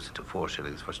even reduce it to 4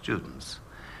 shillings for students.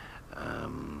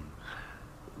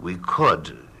 We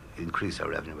could increase our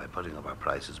revenue by putting up our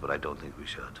prices, but I don't think we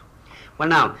should. Well,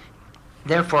 now,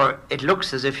 therefore, it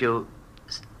looks as if you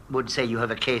would say you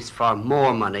have a case for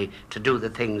more money to do the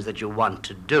things that you want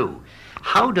to do.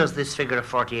 How does this figure of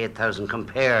 48,000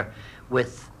 compare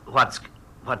with what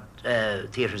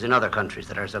theatres in other countries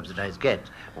that are subsidised get?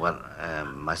 Well,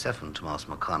 myself and Tomas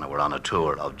McConnell were on a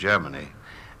tour of Germany,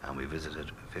 and we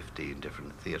visited 15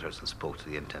 different theatres and spoke to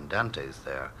the intendantes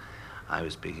there. I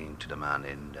was speaking to the man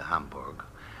in Hamburg,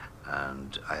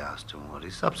 and I asked him what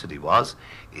his subsidy was.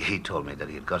 He told me that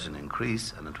he had got an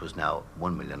increase, and it was now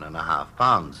 £1.5 million.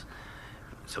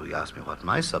 So he asked me what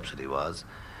my subsidy was,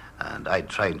 and I,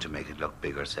 trying to make it look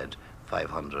bigger, said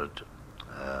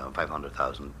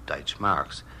 500,000 Deutsche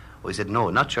Marks. Well, he said, no,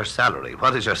 not your salary.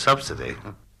 What is your subsidy?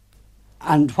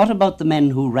 And what about the men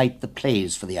who write the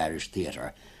plays for the Irish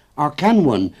theatre? Or can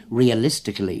one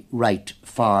realistically write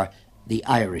for the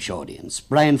Irish audience?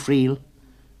 Brian Friel?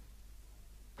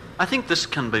 I think this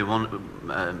can be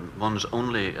one's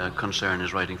only concern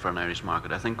is writing for an Irish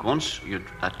market. I think once you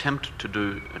attempt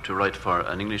to write for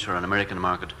an English or an American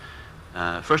market,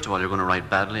 first of all, you're going to write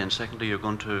badly, and secondly, you're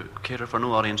going to cater for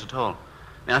no audience at all.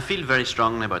 I mean, I feel very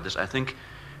strongly about this. I think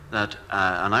that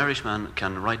an Irishman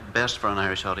can write best for an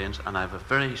Irish audience, and I have a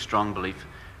very strong belief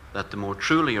that the more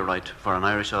truly you write for an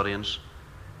Irish audience,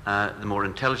 the more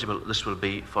intelligible this will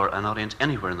be for an audience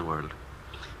anywhere in the world.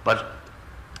 But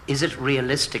is it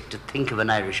realistic to think of an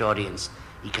Irish audience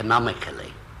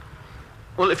economically?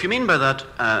 Well, if you mean by that,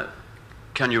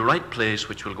 can you write plays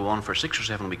which will go on for 6 or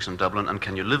 7 weeks in Dublin, and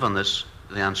can you live on this?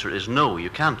 The answer is no, you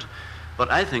can't.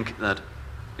 But I think that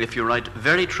if you write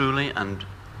very truly and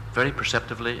very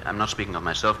perceptively, I'm not speaking of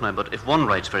myself now, but if one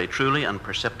writes very truly and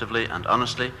perceptively and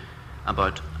honestly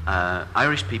about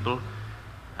Irish people,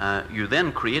 you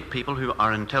then create people who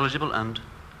are intelligible and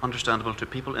understandable to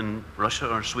people in Russia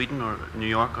or Sweden or New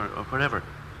York or wherever.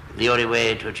 The only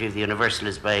way to achieve the universal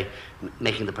is by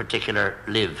making the particular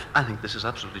live. I think this is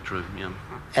absolutely true,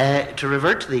 yeah. To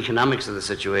revert to the economics of the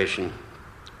situation,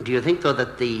 do you think, though,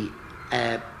 that the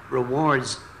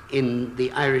rewards in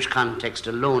the Irish context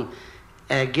alone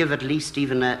give at least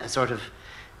even a sort of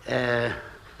a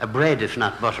bread, if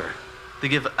not butter?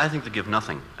 I think they give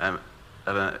nothing.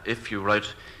 If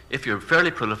you're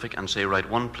fairly prolific and say write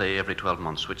one play every 12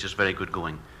 months, which is very good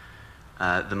going,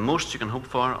 the most you can hope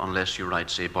for, unless you write,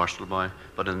 say, Borstal Boy,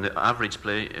 but in the average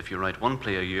play, if you write one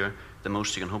play a year, the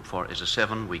most you can hope for is a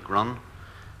 7-week run,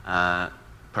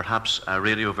 perhaps a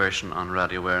radio version on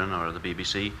Radio Éireann or the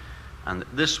BBC, and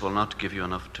this will not give you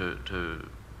enough to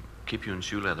keep you in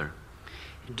shoe leather.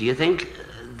 Do you think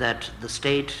that the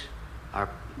state or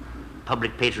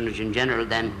public patronage in general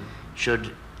then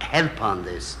should help on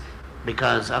this?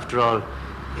 Because after all,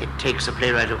 it takes a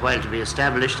playwright a while to be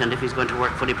established, and if he's going to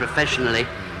work fully professionally,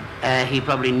 he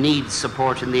probably needs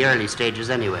support in the early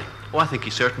stages anyway. Oh, I think he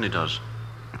certainly does.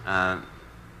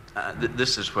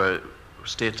 This is where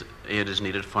state aid is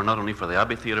needed for not only for the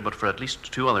Abbey Theatre, but for at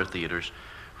least 2 other theatres,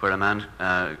 where a man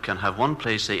can have one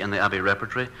play, say, in the Abbey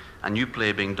repertory, a new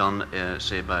play being done,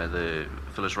 say, by the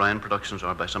Phyllis Ryan Productions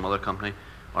or by some other company,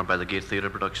 or by the Gate Theatre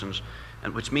Productions,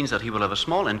 and which means that he will have a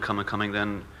small income coming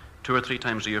then 2 or 3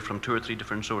 times a year from 2 or 3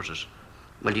 different sources.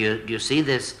 Well, do you see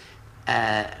this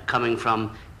coming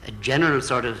from a general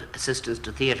sort of assistance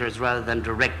to theatres rather than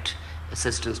direct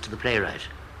assistance to the playwright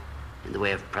in the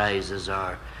way of prizes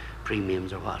or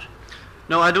premiums or what?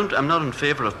 No, I don't. I'm not in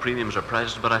favour of premiums or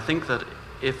prizes, but I think that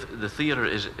if the theatre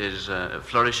is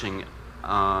flourishing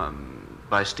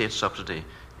by state subsidy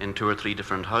in 2 or 3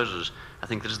 different houses, I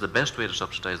think this is the best way to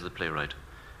subsidise the playwright.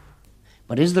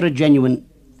 But is there a genuine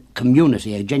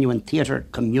community, a genuine theatre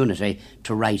community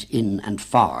to write in and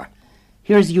for?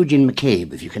 Here's Eugene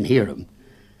McCabe, if you can hear him.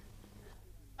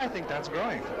 I think that's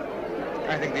growing.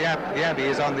 I think the Abbey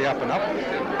is on the up and up.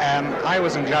 I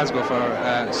was in Glasgow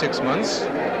for 6 months.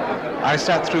 I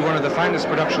sat through one of the finest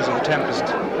productions of The Tempest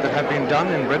that have been done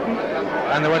in Britain,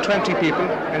 and there were 20 people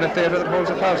in a theatre that holds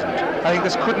 1,000. I think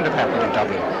this couldn't have happened in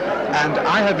Dublin. And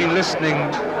I have been listening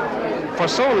for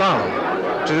so long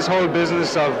to this whole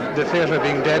business of the theatre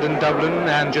being dead in Dublin,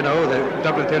 and, you know, the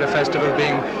Dublin Theatre Festival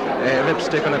being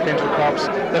lipstick on a painted corpse,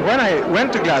 that when I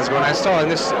went to Glasgow and I saw in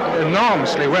this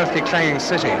enormously wealthy, clanging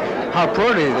city how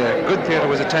poorly the good theatre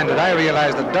was attended, I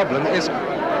realised that Dublin is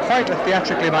quite a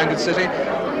theatrically minded city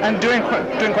and doing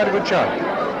quite a good job.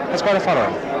 It's quite a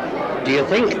following. Do you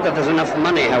think that there's enough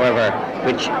money, however,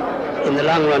 which in the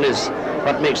long run is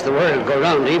what makes the world go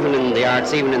round, even in the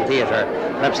arts, even in theatre,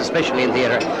 perhaps especially in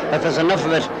theatre, that there's enough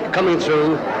of it coming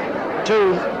through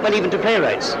to, well, even to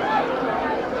playwrights?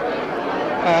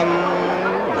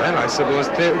 Well, I suppose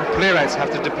playwrights have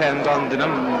to depend on the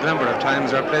number of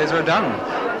times our plays are done,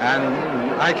 and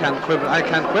I can't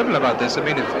quibble about this. I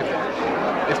mean,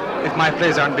 if my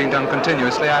plays aren't being done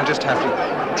continuously, I'll just have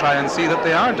to try and see that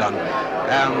they are done.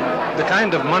 The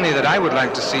kind of money that I would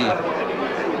like to see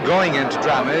going into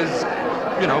drama is,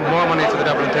 you know, more money for the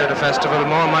Dublin Theatre Festival,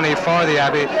 more money for the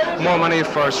Abbey, more money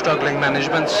for struggling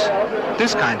managements,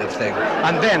 this kind of thing.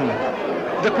 And then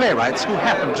the playwrights who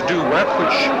happen to do work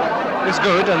which is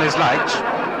good and is liked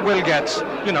will get,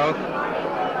 you know,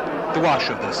 the wash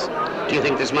of this. Do you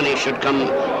think this money should come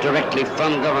directly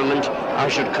from government, or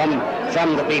should come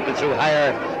from the people through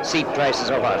higher seat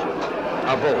prices, or what?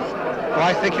 Or both? Well,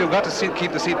 I think you've got to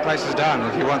keep the seat prices down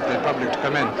if you want the public to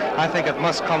come in. I think it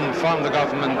must come from the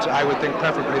government, I would think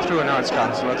preferably through an arts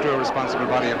council or through a responsible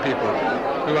body of people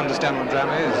who understand what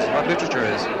drama is, what literature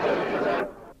is.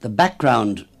 The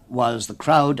background was the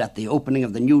crowd at the opening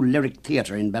of the new Lyric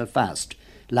Theatre in Belfast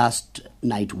last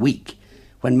night week,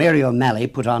 when Mary O'Malley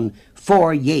put on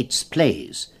 4 Yeats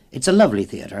plays. It's a lovely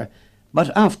theatre, but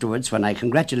afterwards, when I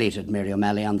congratulated Mary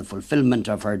O'Malley on the fulfilment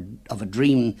of a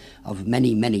dream of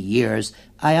many, many years,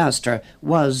 I asked her,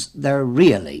 is there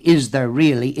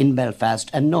really in Belfast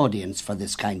an audience for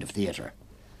this kind of theatre?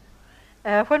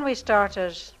 When we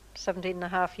started 17 and a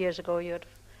half years ago, you had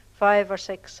 5 or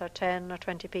 6 or 10 or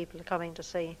 20 people coming to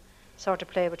see the sort of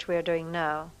play which we are doing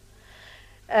now.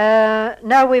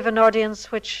 Now we've an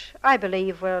audience which I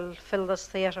believe will fill this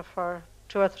theatre for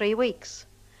 2 or 3 weeks.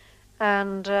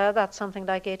 And that's something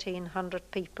like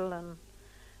 1,800 people, and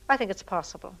I think it's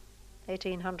possible.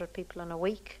 1,800 people in a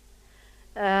week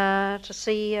to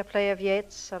see a play of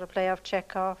Yeats or a play of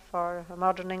Chekhov or a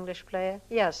modern English play.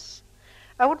 Yes.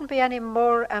 I wouldn't be any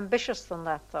more ambitious than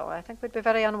that, though. I think we'd be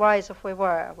very unwise if we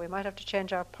were. We might have to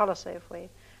change our policy if we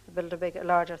build a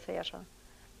larger theatre.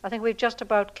 I think we've just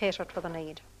about catered for the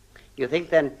need. Do you think,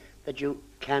 then, that you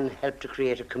can help to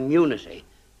create a community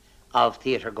of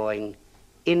theatre going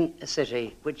in a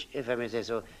city which, if I may say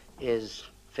so, is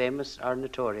famous or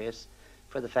notorious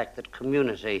for the fact that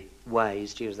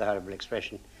community-wise, to use the horrible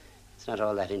expression, it's not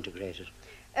all that integrated?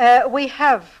 We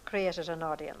have created an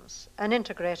audience, an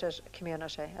integrated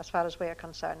community, as far as we are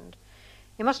concerned.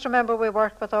 You must remember we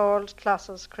work with all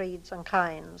classes, creeds and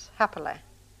kinds, happily.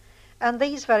 And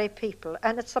these very people,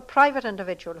 and it's the private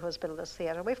individual who has built this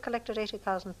theatre. We've collected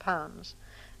 £80,000.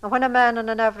 And when a man on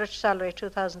an average salary of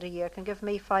 £2,000 a year can give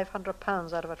me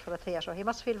 £500 out of it for a theatre, he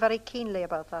must feel very keenly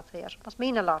about that theatre. It must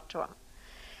mean a lot to him.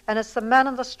 And it's the man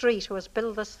on the street who has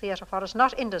built this theatre for us,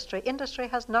 not industry. Industry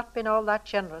has not been all that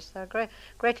generous. They're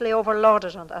greatly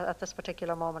overloaded at this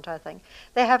particular moment, I think.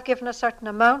 They have given a certain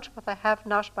amount, but they have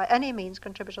not by any means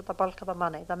contributed the bulk of the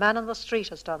money. The man on the street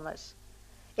has done this.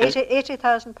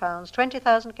 £80,000,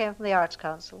 20,000 came from the Arts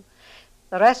Council.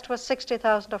 The rest was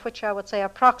 60,000, of which I would say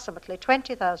approximately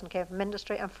 20,000 came from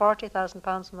industry and 40,000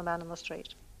 pounds from the man on the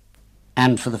street.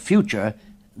 And for the future,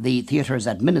 the theatre's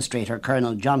administrator,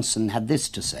 Colonel Johnson, had this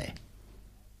to say.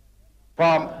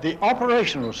 From the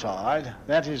operational side,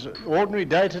 that is ordinary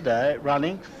day-to-day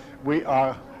running, we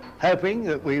are hoping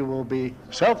that we will be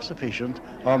self-sufficient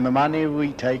on the money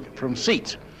we take from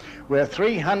seats. We're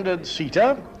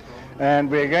 300-seater,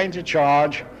 and we're going to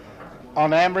charge,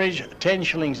 on average, 10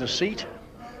 shillings a seat.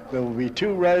 There will be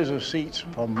 2 rows of seats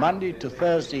from Monday to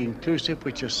Thursday inclusive,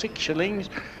 which are 6 shillings.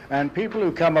 And people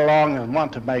who come along and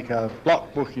want to make a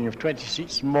block booking of 20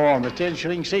 seats more on the 10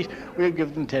 shilling seat, we'll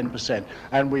give them 10%.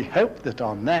 And we hope that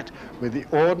on that, with the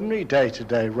ordinary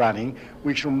day-to-day running,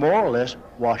 we shall more or less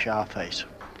wash our face.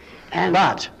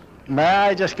 But, may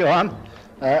I just go on?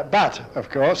 But, of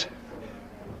course,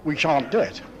 we shan't do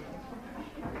it.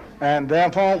 And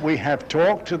therefore, we have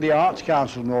talked to the Arts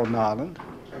Council of Northern Ireland,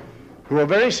 who are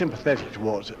very sympathetic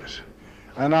towards us.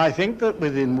 And I think that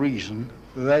within reason,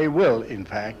 they will, in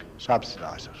fact,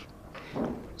 subsidise us.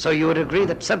 So you would agree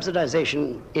that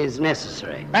subsidisation is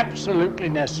necessary? Absolutely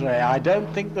necessary. I don't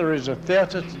think there is a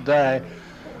theatre today,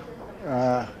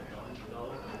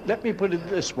 let me put it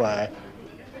this way,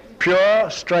 pure,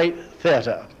 straight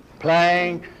theatre,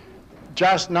 playing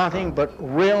just nothing but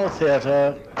real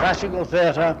theatre, classical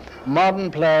theatre,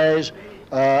 modern plays,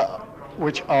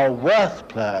 which are worth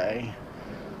playing.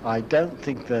 I don't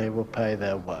think they will pay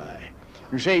their way.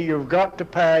 You see, you've got to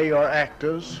pay your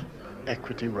actors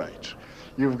equity rates.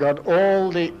 You've got all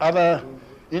the other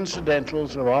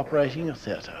incidentals of operating a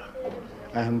theatre,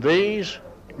 and these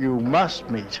you must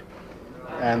meet.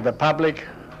 And the public,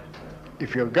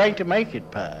 if you're going to make it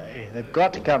pay, they've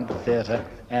got to come to theatre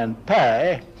and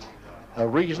pay a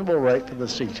reasonable rate for the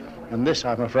seat. And this,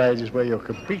 I'm afraid, is where you're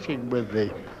competing with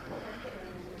the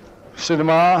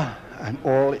cinema and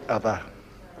all the other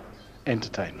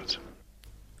entertainments.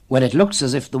 Well, it looks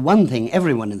as if the one thing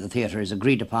everyone in the theatre is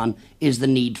agreed upon is the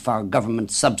need for government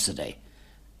subsidy.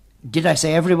 Did I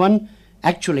say everyone?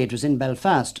 Actually, it was in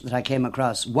Belfast that I came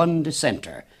across one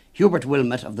dissenter, Hubert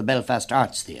Wilmot of the Belfast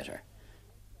Arts Theatre.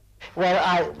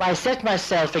 Well, I set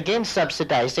myself against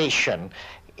subsidisation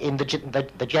in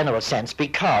the general sense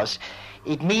because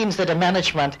it means that a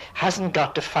management hasn't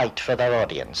got to fight for their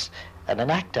audience. And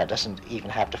an actor doesn't even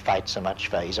have to fight so much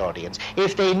for his audience.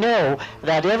 If they know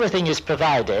that everything is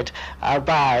provided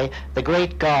by the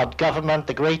great God government,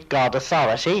 the great God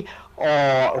authority,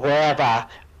 or wherever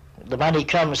the money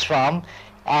comes from,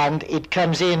 and it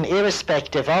comes in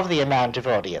irrespective of the amount of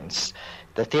audience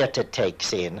the theatre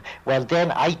takes in, well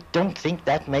then I don't think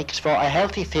that makes for a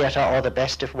healthy theatre or the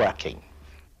best of working.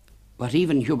 But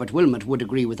even Hubert Wilmot would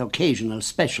agree with occasional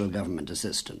special government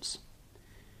assistance.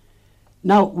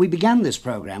 Now, we began this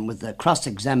programme with the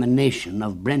cross-examination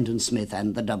of Brendan Smith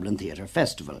and the Dublin Theatre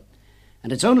Festival.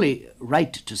 And it's only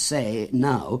right to say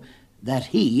now that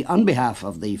he, on behalf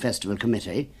of the Festival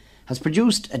Committee, has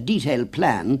produced a detailed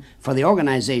plan for the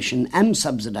organisation and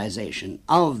subsidisation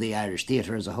of the Irish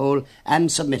theatre as a whole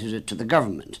and submitted it to the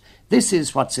government. This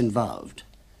is what's involved.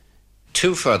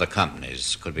 2 further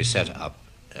companies could be set up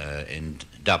in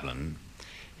Dublin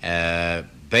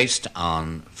based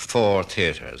on 4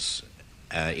 theatres.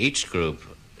 Each group,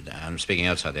 I'm speaking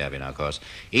outside the Abbey now, of course,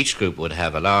 each group would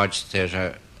have a large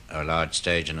theatre, a large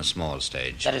stage and a small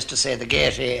stage. That is to say the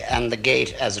Gaiety and the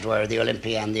Gate, as it were, the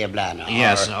Olympia and the Ablana.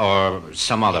 Yes, or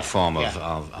some other form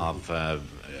of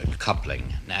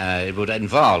coupling. It would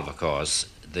involve, of course,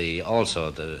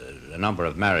 a number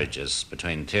of marriages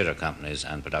between theatre companies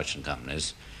and production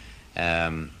companies.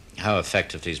 How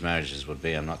effective these marriages would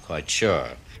be, I'm not quite sure.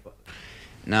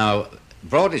 Now,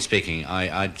 broadly speaking,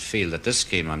 I'd feel that this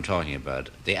scheme I'm talking about,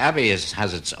 the Abbey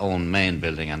has its own main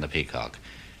building and the Peacock.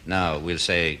 Now, we'll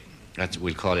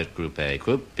call it Group A.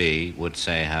 Group B would,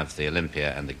 say, have the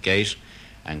Olympia and the Gate,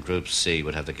 and Group C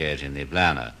would have the Gaiety and the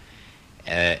Ablana.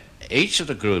 Each of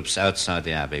the groups outside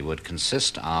the Abbey would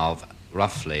consist of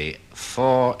roughly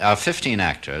 15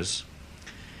 actors,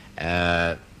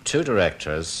 2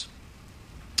 directors,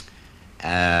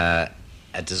 a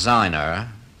designer,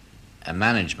 a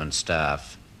management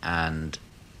staff, and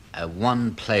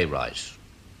 1 playwright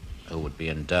who would be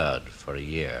endowed for a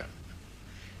year.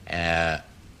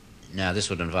 Now, this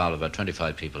would involve about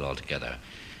 25 people altogether,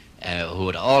 who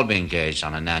would all be engaged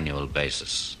on an annual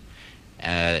basis.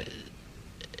 My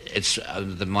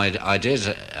ideas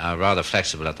are rather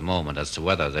flexible at the moment as to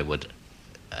whether they would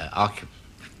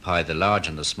occupy the large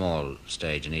and the small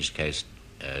stage in each case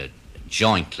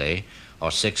jointly, or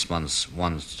 6 months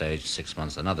one stage, 6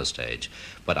 months another stage.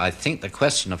 But I think the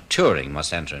question of touring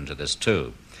must enter into this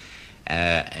too,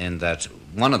 in that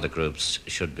one of the groups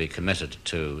should be committed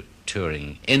to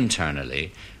touring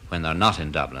internally when they're not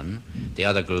in Dublin. The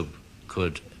other group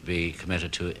could be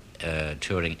committed to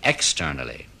touring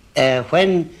externally.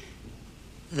 When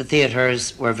the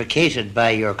theatres were vacated by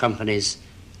your companies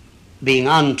being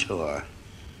on tour,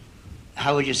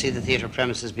 how would you see the theatre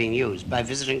premises being used? By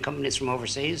visiting companies from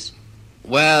overseas?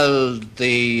 Well,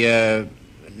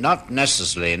 not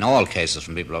necessarily in all cases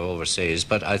from people overseas,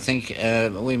 but I think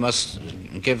we must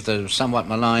give the somewhat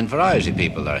maligned variety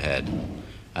people their head.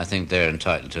 I think they're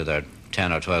entitled to their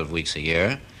 10 or 12 weeks a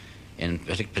year,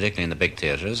 particularly in the big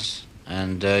theatres,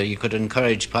 and you could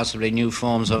encourage possibly new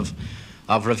forms of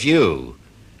review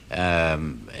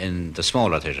in the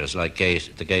smaller theatres like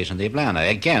the Gate and the Ablana,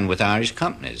 again with Irish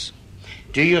companies.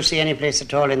 Do you see any place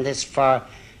at all in this for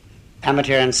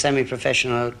amateur and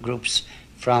semi-professional groups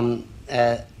from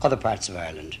other parts of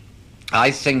Ireland?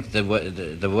 I think the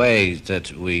way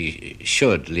that we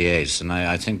should liaise, and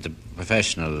I think the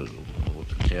professional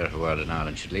theatre world in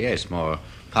Ireland should liaise more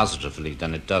positively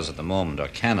than it does at the moment, or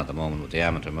can at the moment, with the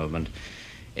amateur movement,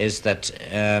 is that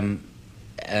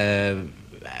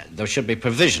there should be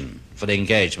provision for the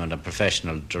engagement of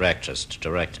professional directors to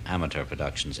direct amateur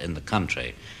productions in the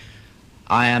country.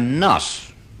 I am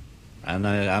not, and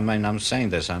I'm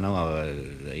saying this, I know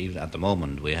even at the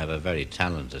moment we have a very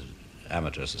talented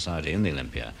amateur society in the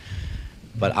Olympia,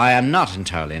 but I am not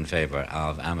entirely in favour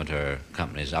of amateur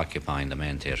companies occupying the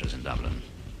main theatres in Dublin.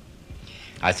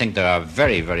 I think there are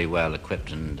very, very well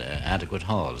equipped and adequate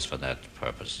halls for that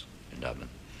purpose in Dublin.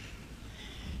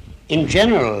 In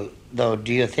general, though,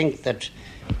 do you think that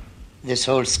this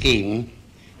whole scheme,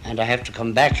 and I have to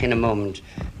come back in a moment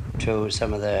to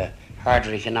some of the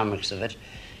harder economics of it,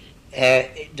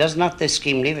 does not this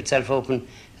scheme leave itself open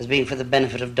as being for the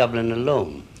benefit of Dublin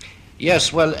alone?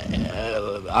 Yes, well,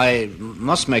 I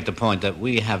must make the point that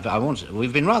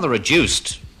we've been rather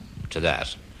reduced to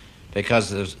that, because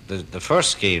the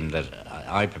first scheme that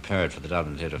I prepared for the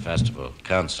Dublin Theatre Festival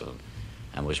Council,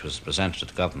 and which was presented to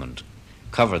the government,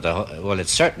 covered it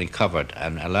certainly covered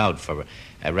and allowed for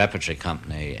a repertory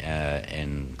company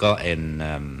in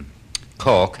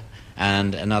Cork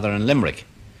and another in Limerick.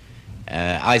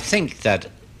 I think that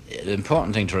the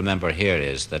important thing to remember here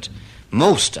is that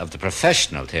most of the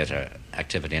professional theatre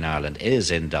activity in Ireland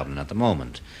is in Dublin at the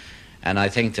moment. And I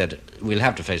think that we'll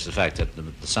have to face the fact that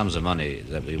the sums of money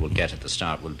that we will get at the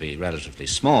start will be relatively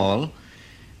small,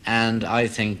 and I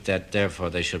think that therefore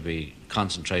they should be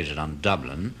concentrated on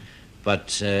Dublin.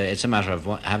 But it's a matter of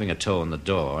having a toe in the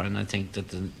door, and I think that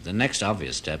the next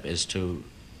obvious step is to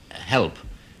help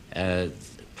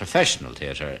professional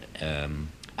theatre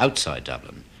outside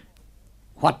Dublin.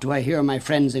 What do I hear my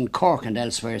friends in Cork and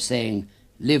elsewhere saying?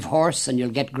 Live horse and you'll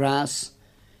get grass?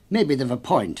 Maybe they've a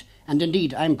point, and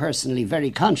indeed I'm personally very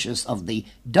conscious of the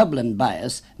Dublin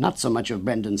bias, not so much of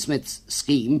Brendan Smith's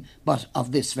scheme, but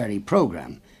of this very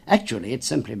programme. Actually, it's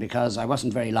simply because I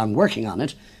wasn't very long working on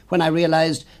it when I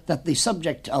realised that the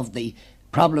subject of the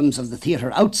problems of the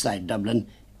theatre outside Dublin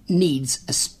needs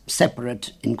a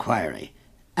separate inquiry,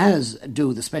 as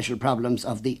do the special problems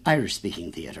of the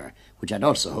Irish-speaking theatre, which I'd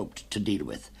also hoped to deal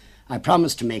with. I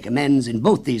promise to make amends in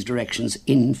both these directions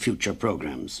in future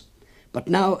programmes. But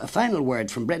now a final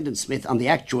word from Brendan Smith on the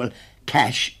actual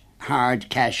hard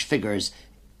cash figures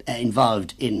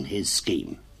involved in his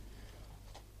scheme.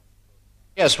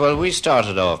 Yes, well, we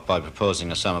started off by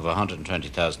proposing a sum of £120,000 in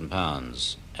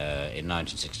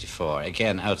 1964,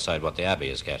 again outside what the Abbey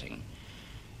is getting.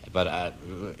 But,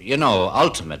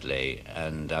 ultimately,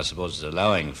 and I suppose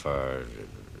allowing for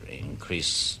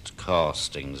increased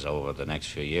costings over the next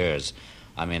few years,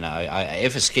 I mean,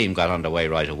 if a scheme got underway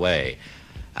right away,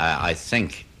 I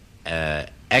think,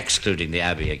 excluding the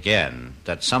Abbey again,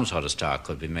 that some sort of start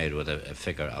could be made with a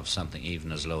figure of something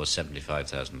even as low as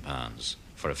 £75,000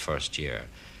 for a first year.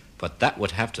 But that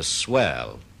would have to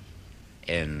swell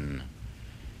in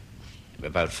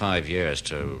about 5 years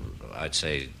to, I'd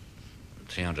say,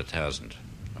 300,000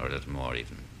 or a little more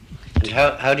even. And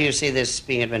how do you see this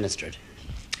being administered?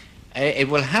 It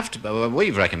will have to be, well,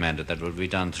 we've recommended that it will be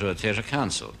done through a theatre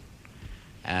council.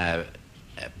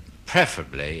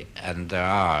 Preferably, and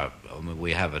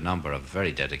we have a number of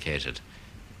very dedicated,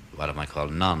 what I might call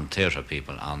non-theatre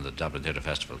people on the Dublin Theatre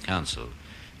Festival Council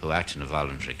who act in a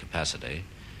voluntary capacity.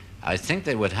 I think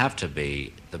they would have to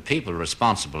be the people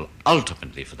responsible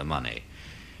ultimately for the money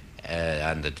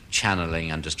and the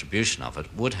channeling and distribution of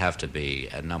it would have to be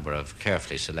a number of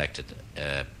carefully selected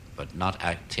but not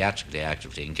theatrically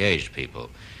actively engaged people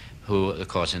who, of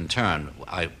course, in turn,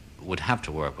 I would have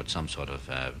to work with some sort of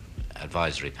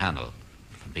advisory panel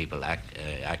from people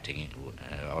acting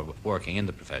or working in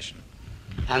the profession.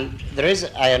 And there is,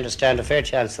 I understand, a fair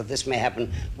chance that this may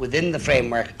happen within the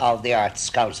framework of the Arts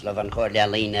Council of An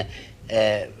Comhairle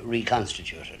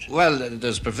reconstituted. Well,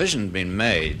 there's provision being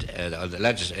made.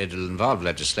 It'll involve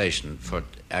legislation for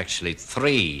actually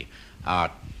three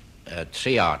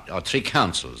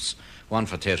councils, one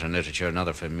for theatre and literature,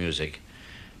 another for music,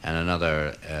 and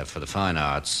another for the fine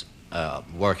arts,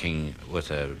 working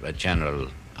with a general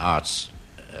arts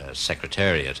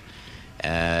secretariat.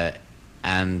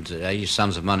 And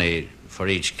sums of money for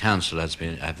each council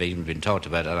have even been talked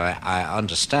about, and I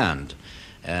understand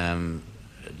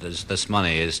this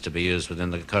money is to be used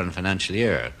within the current financial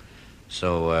year.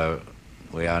 So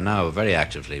we are now very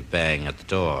actively banging at the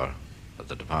door of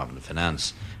the Department of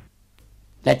Finance.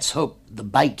 Let's hope the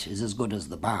bite is as good as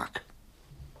the bark.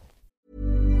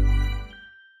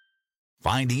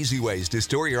 Find easy ways to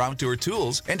store your outdoor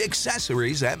tools and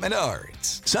accessories at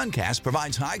Menards. Suncast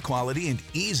provides high quality and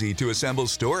easy to assemble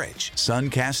storage.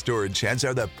 Suncast storage sheds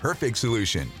are the perfect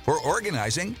solution for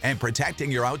organizing and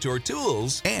protecting your outdoor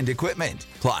tools and equipment.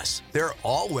 Plus, their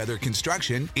all-weather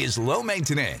construction is low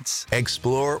maintenance.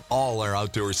 Explore all our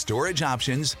outdoor storage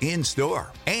options in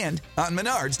store and on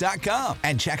Menards.com.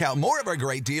 And check out more of our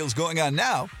great deals going on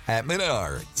now at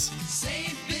Menards.